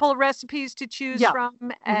you a couple of recipes to choose from,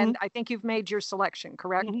 and I think you've made your selection,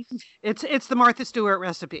 correct? It's the Martha Stewart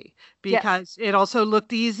recipe because it also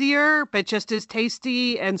looked easier, but just as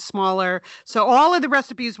tasty and smaller. So all of the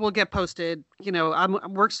recipes will get posted.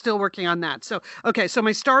 We're still working on that. So, so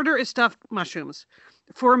my starter is stuffed mushrooms.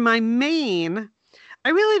 For my main, I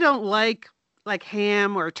really don't like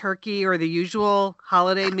ham or turkey or the usual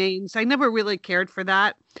holiday mains. I never really cared for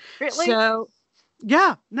that. Really? So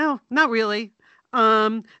no, not really.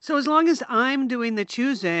 So as long as I'm doing the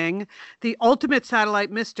choosing, the ultimate satellite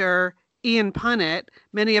mister, Ian Punnett,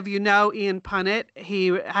 many of you know Ian Punnett. He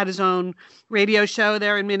had his own radio show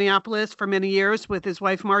there in Minneapolis for many years with his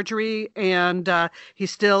wife, Marjorie, and he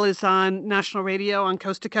still is on national radio on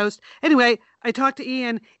Coast to Coast. Anyway, I talked to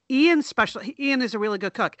Ian. Ian is a really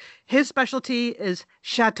good cook. His specialty is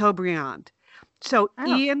Chateaubriand. So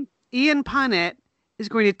Ian Punnett is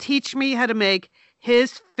going to teach me how to make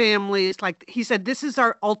his family's, he said, this is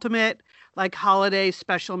our ultimate holiday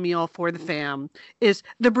special meal for the fam, is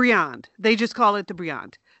the Briand. They just call it the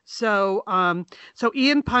Briand. So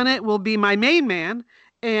Ian Punnett will be my main man,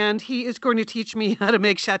 and he is going to teach me how to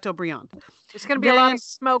make Chateaubriand. There's going to be a lot of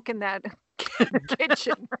smoke in that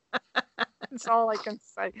kitchen. That's all I can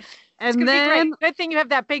say. And then, good thing you have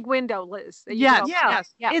that big window, Liz.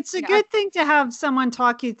 Yes. It's a good thing to have someone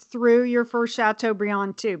talk you through your first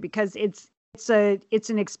Chateaubriand too, because it's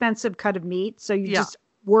an expensive cut of meat, so you just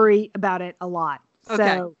worry about it a lot.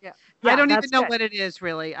 Okay. So, I don't even know what it is,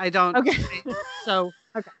 really. I don't. Okay.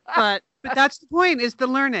 But that's the point, is the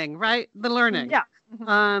learning, right? The learning. Yeah.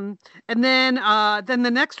 And then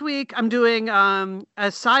the next week I'm doing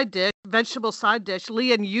a side dish, vegetable side dish.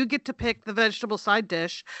 Leanne, you get to pick the vegetable side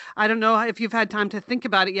dish. I don't know if you've had time to think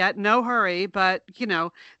about it yet. No hurry, but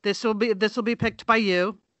this will be picked by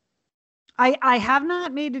you. I have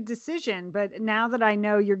not made a decision, but now that I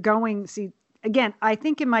know you're going, again, I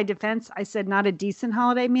think in my defense, I said not a decent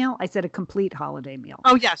holiday meal. I said a complete holiday meal.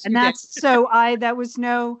 Oh, yes. And that's so that was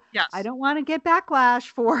no, yes. I don't want to get backlash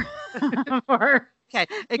for, okay.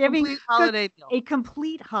 A complete holiday meal. A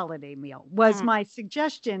complete holiday meal was my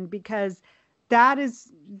suggestion, because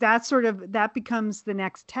that becomes the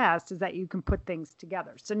next test, is that you can put things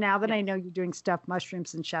together. So now that I know you're doing stuffed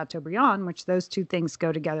mushrooms and Chateaubriand, which those two things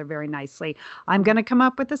go together very nicely, I'm going to come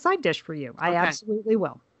up with a side dish for you. Okay. I absolutely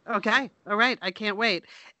will. Okay. All right. I can't wait.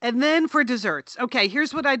 And then for desserts. Okay.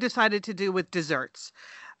 Here's what I decided to do with desserts.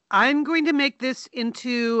 I'm going to make this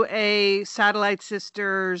into a Satellite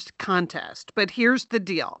Sisters contest, but here's the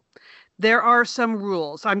deal. There are some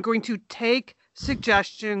rules. I'm going to take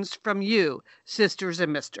suggestions from you, sisters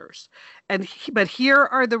and misters. But here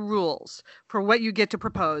are the rules for what you get to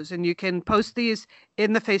propose. And you can post these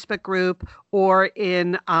in the Facebook group or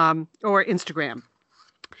in or Instagram.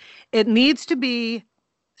 It needs to be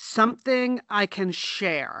something I can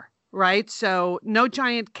share, right? So no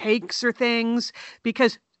giant cakes or things,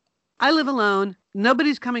 because I live alone.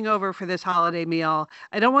 Nobody's coming over for this holiday meal.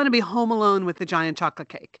 I don't want to be home alone with the giant chocolate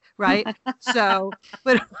cake, right? So,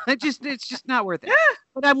 but it's just not worth it.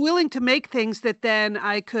 But I'm willing to make things that then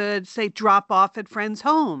I could, say, drop off at friends'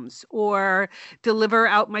 homes or deliver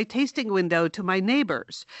out my tasting window to my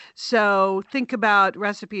neighbors. So think about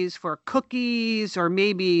recipes for cookies, or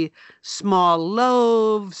maybe small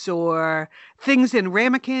loaves, or things in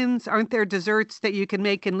ramekins. Aren't there desserts that you can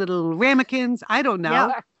make in little ramekins? I don't know.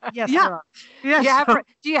 Yeah. Yes. Yeah. Yeah.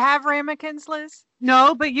 Do you have ramekins, Liz?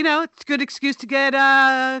 No, but it's a good excuse to get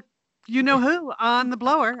who on the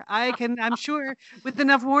blower. I'm sure with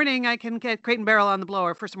enough warning, I can get Crate and Barrel on the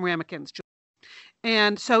blower for some ramekins.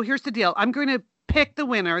 And so here's the deal. I'm going to pick the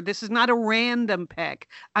winner. This is not a random pick.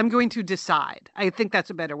 I'm going to decide. I think that's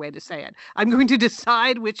a better way to say it. I'm going to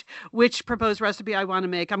decide which proposed recipe I want to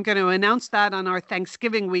make. I'm going to announce that on our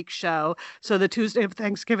Thanksgiving week show. So the Tuesday of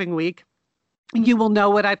Thanksgiving week, you will know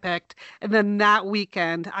what I picked. And then that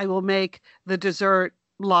weekend, I will make the dessert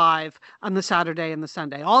live on the Saturday and the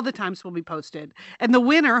Sunday. All the times will be posted. And the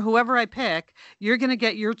winner, whoever I pick, you're going to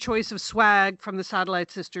get your choice of swag from the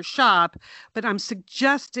Satellite Sisters shop. But I'm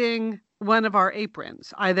suggesting one of our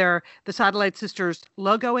aprons, either the Satellite Sisters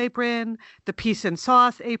logo apron, the Peace and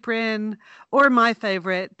Sauce apron, or my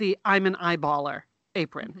favorite, the I'm an Eyeballer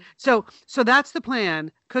apron. So that's the plan.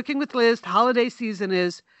 Cooking with Liz, the holiday season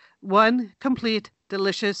is one complete,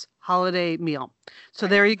 delicious holiday meal. So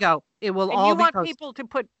there you go. It will all be posted. You want people to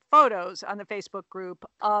put photos on the Facebook group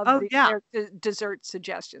of their dessert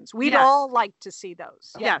suggestions. We'd all like to see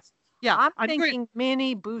those. Yes. Yeah. I'm thinking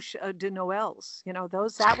mini bouche de Noëls.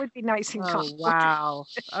 That would be nice and colorful. Wow.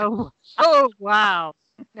 Oh, wow.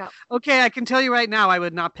 No. Okay, I can tell you right now, I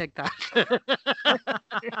would not pick that.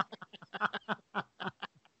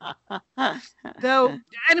 So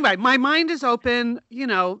anyway, my mind is open.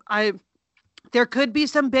 There could be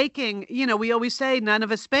some baking. We always say none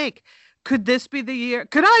of us bake. Could this be the year?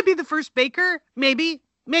 Could I be the first baker? Maybe.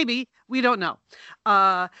 We don't know.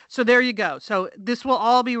 So there you go. So this will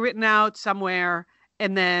all be written out somewhere.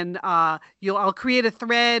 And then I'll create a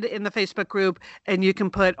thread in the Facebook group, and you can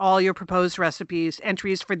put all your proposed recipes,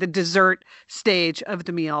 entries for the dessert stage of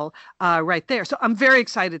the meal right there. So I'm very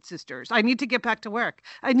excited, sisters. I need to get back to work.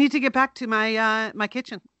 I need to get back to my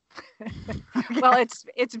kitchen. Well,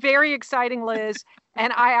 it's very exciting, Liz.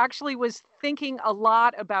 And I actually was thinking a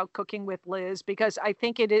lot about cooking with Liz, because I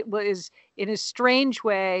think it was, in a strange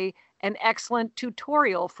way, an excellent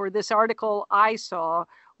tutorial for this article I saw,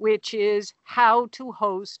 which is how to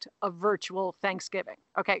host a virtual Thanksgiving.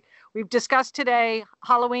 Okay, we've discussed today,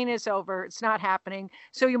 Halloween is over, it's not happening.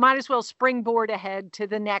 So you might as well springboard ahead to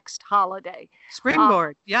the next holiday.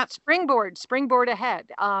 Springboard, Springboard ahead.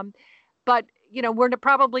 But, we're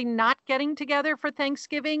probably not getting together for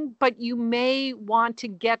Thanksgiving, but you may want to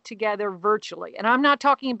get together virtually. And I'm not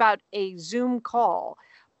talking about a Zoom call,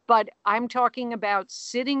 but I'm talking about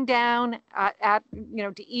sitting down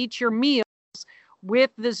to eat your meal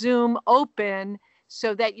with the Zoom open,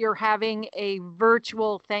 so that you're having a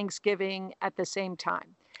virtual Thanksgiving at the same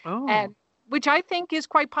time. And which I think is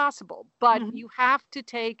quite possible, but you have to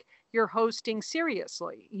take your hosting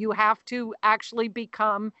seriously. You have to actually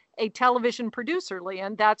become a television producer,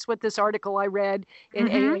 Leanne. That's what this article I read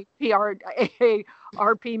in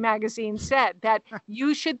AARP magazine said, that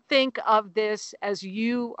you should think of this as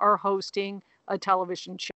you are hosting a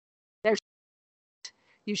television show.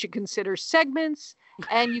 You should consider segments,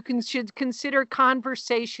 and you should consider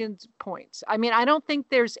conversations points. I mean, I don't think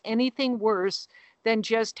there's anything worse than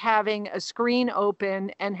just having a screen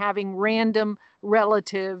open and having random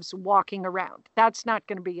relatives walking around. That's not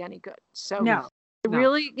going to be any good. So no.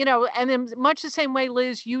 Really, and in much the same way,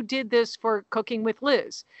 Liz, you did this for Cooking with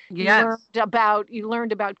Liz. Yes. You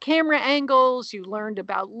learned about camera angles, you learned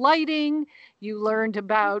about lighting, you learned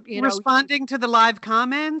about, responding to the live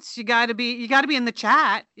comments. You got to be in the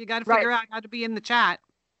chat. You got to figure out how to be in the chat.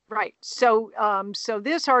 Right. So, so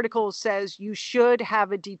this article says you should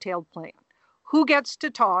have a detailed plan. Who gets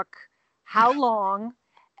to talk, how long,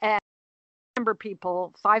 and remember,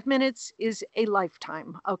 people, 5 minutes is a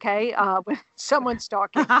lifetime. Okay, when someone's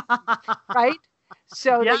talking, right?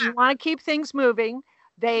 So that you want to keep things moving.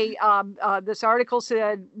 They this article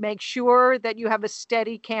said make sure that you have a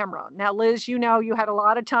steady camera. Now, Liz, you had a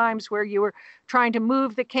lot of times where you were trying to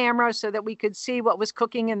move the camera so that we could see what was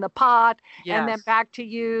cooking in the pot, and then back to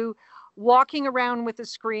you walking around with a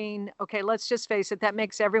screen. Okay, let's just face it, that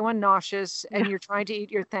makes everyone nauseous, and you're trying to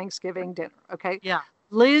eat your Thanksgiving dinner. Okay. Yeah.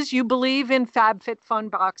 Liz, you believe in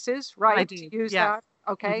FabFitFun boxes, right? I do. Use that.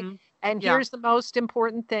 Okay. Mm-hmm. And here's the most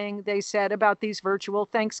important thing they said about these virtual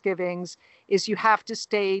Thanksgivings is you have to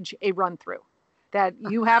stage a run through. That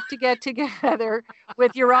you have to get together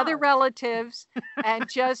with your other relatives and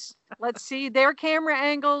just let's see their camera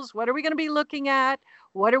angles. What are we going to be looking at?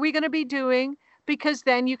 What are we going to be doing? Because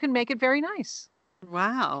then you can make it very nice.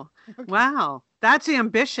 Wow. Wow. That's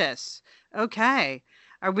ambitious. Okay.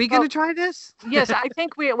 Are we going to try this? Yes, I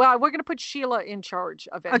think we're going to put Sheila in charge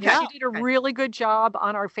of it. Okay. She did a really good job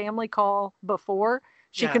on our family call before.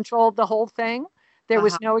 She controlled the whole thing. There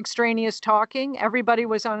was no extraneous talking. Everybody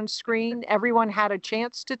was on screen. Everyone had a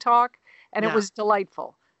chance to talk, and it was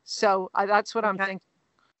delightful. So that's what I'm thinking.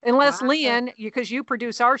 Unless Leanne, because you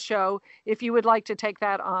produce our show, if you would like to take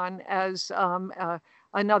that on as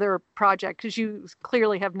another project, because you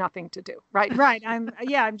clearly have nothing to do, right? Right.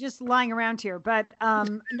 I'm just lying around here, but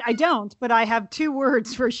I don't. But I have 2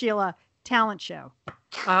 words for Sheila: talent show.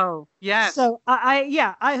 Oh, yes. So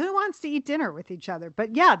who wants to eat dinner with each other?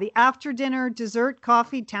 But the after dinner dessert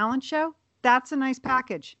coffee talent show. That's a nice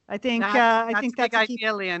package. I think. I think that's a key.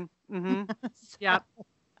 Alien. Mm-hmm. Yeah.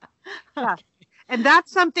 And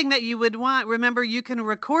that's something that you would want. Remember, you can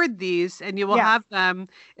record these and you will have them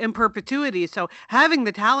in perpetuity. So having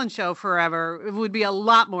the talent show forever would be a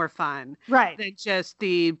lot more fun. Right. Than just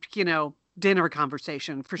the, dinner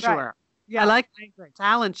conversation for sure. Right. Yeah. I like the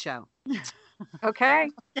talent show. Okay.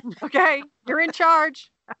 You're in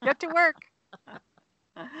charge. Get to work.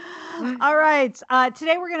 All right.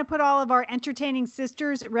 Today we're going to put all of our entertaining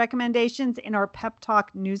sisters recommendations in our Pep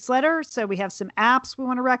Talk newsletter. So we have some apps we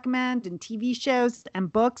want to recommend and TV shows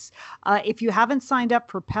and books. If you haven't signed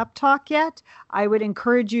up for Pep Talk yet, I would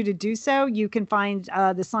encourage you to do so. You can find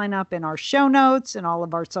the sign up in our show notes and all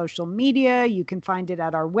of our social media. You can find it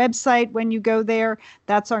at our website when you go there.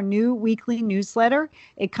 That's our new weekly newsletter.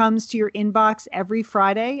 It comes to your inbox every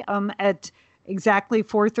Friday at exactly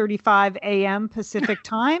 4:35 a.m. Pacific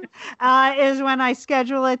time is when I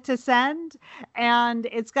schedule it to send. And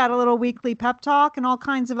it's got a little weekly pep talk and all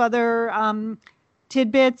kinds of other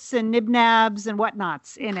tidbits and nibnabs and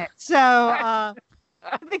whatnots in it. So I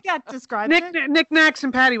think that describes it. Knickknacks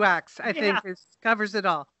and paddywhacks, I think, covers it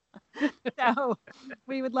all. So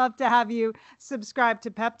we would love to have you subscribe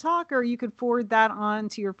to Pep Talk, or you could forward that on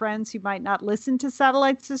to your friends who might not listen to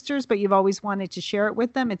Satellite Sisters, but you've always wanted to share it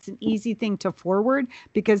with them. It's an easy thing to forward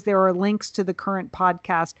because there are links to the current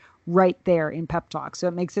podcast right there in Pep Talk. So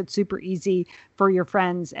it makes it super easy for your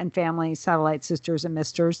friends and family, Satellite Sisters and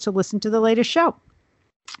Misters, to listen to the latest show.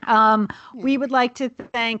 We would like to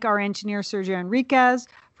thank our engineer, Sergio Enriquez,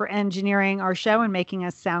 for engineering our show and making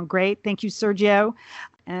us sound great. Thank you, Sergio.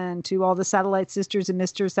 And to all the Satellite Sisters and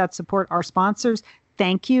Misters that support our sponsors,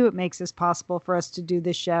 thank you. It makes it possible for us to do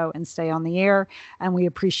this show and stay on the air, and we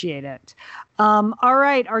appreciate it. All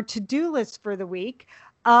right, our to-do list for the week.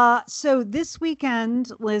 So this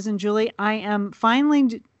weekend, Liz and Julie, I am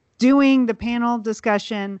finally doing the panel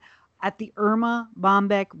discussion at the Irma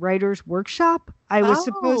Bombeck Writers Workshop. I was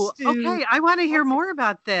supposed to. Okay, I want to hear more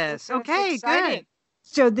about this. Okay, good.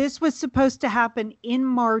 So this was supposed to happen in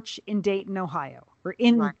March in Dayton, Ohio. Or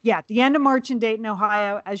the end of March in Dayton,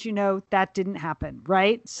 Ohio. As you know, that didn't happen,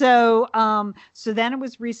 right? So then it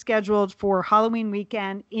was rescheduled for Halloween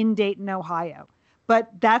weekend in Dayton, Ohio.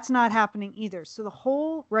 But that's not happening either. So the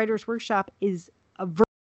whole Writers Workshop is a virtual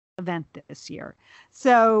event this year.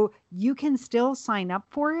 So you can still sign up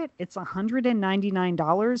for it. It's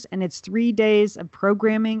 $199, and it's 3 days of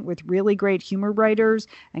programming with really great humor writers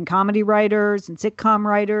and comedy writers and sitcom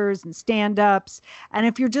writers and stand-ups. And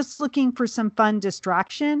if you're just looking for some fun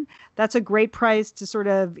distraction, that's a great price to sort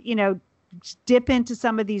of, dip into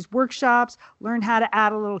some of these workshops, learn how to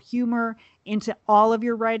add a little humor into all of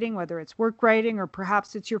your writing, whether it's work writing or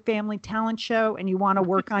perhaps it's your family talent show and you want to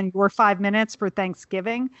work on your 5 minutes for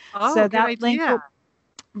Thanksgiving. So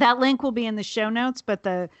that link will be in the show notes, but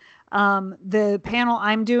the panel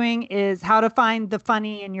I'm doing is how to find the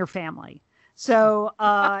funny in your family. So,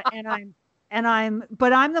 and I'm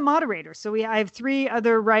the moderator. So I have 3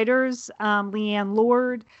 other writers, Leanne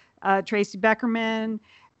Lord, Tracy Beckerman,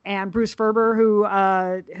 and Bruce Ferber,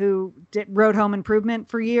 who wrote Home Improvement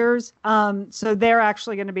for years. So they're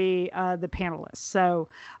actually going to be the panelists. So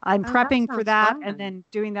I'm prepping for that and then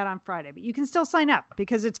doing that on Friday. But you can still sign up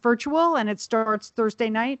because it's virtual and it starts Thursday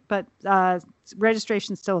night, but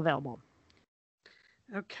registration's still available.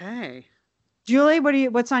 Okay. Julie,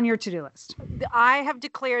 what's on your to-do list? I have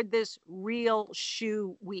declared this Real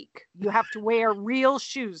Shoe Week. You have to wear real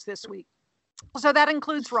shoes this week. So that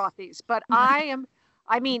includes Rothy's, but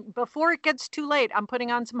before it gets too late, I'm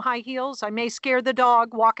putting on some high heels. I may scare the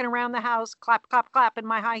dog walking around the house, clap, clap, clap in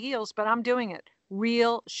my high heels, but I'm doing it.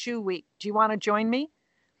 Real Shoe Week. Do you want to join me?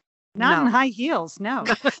 Not in high heels, no.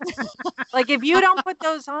 Like if you don't put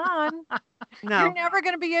those on, you're never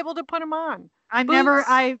going to be able to put them on. I'm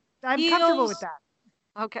comfortable with that.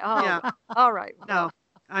 Okay. Oh, yeah. All right. No,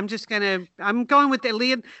 I'm going with the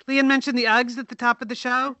Leanne mentioned the Uggs at the top of the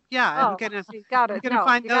show. Yeah. I'm going to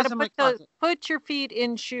find those in my closet. Put your feet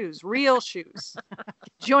in shoes, real shoes.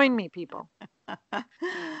 Join me, people. All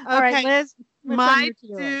right, Liz. My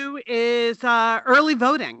do is early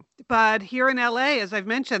voting. But here in LA, as I've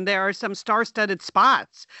mentioned, there are some star-studded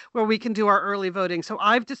spots where we can do our early voting. So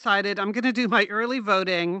I've decided I'm going to do my early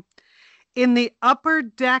voting in the upper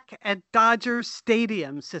deck at Dodger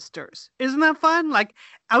Stadium, sisters. Isn't that fun? Like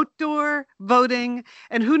outdoor voting.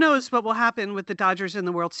 And who knows what will happen with the Dodgers in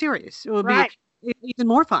the World Series. It will be even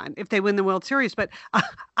more fun if they win the World Series. But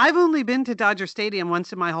I've only been to Dodger Stadium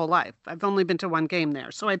once in my whole life. I've only been to one game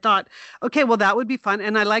there. So I thought, okay, well, that would be fun.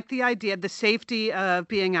 And I like the idea. The safety of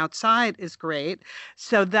being outside is great.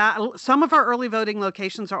 So that some of our early voting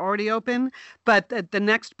locations are already open, but the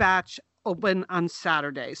next batch open on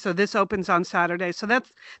Saturday. So this opens on Saturday. So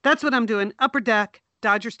that's what I'm doing. Upper deck,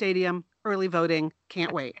 Dodger Stadium, early voting.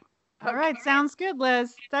 Can't wait. All right. Sounds good,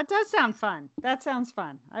 Liz. That does sound fun. That sounds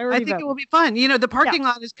fun. I think it will be fun. You know, the parking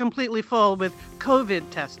lot is completely full with COVID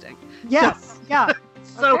testing. Yes. Yeah.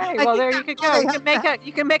 So okay, well, there you could go.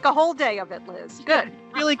 You can make a whole day of it, Liz. Good.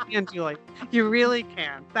 You really can, Julie. You really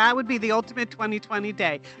can. That would be the ultimate 2020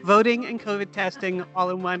 day. Voting and COVID testing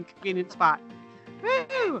all in one convenient spot.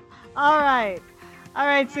 Woo! All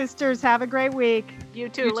right, sisters. Have a great week. You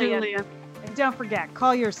too, Leanne. And don't forget,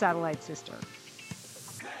 call your satellite sister.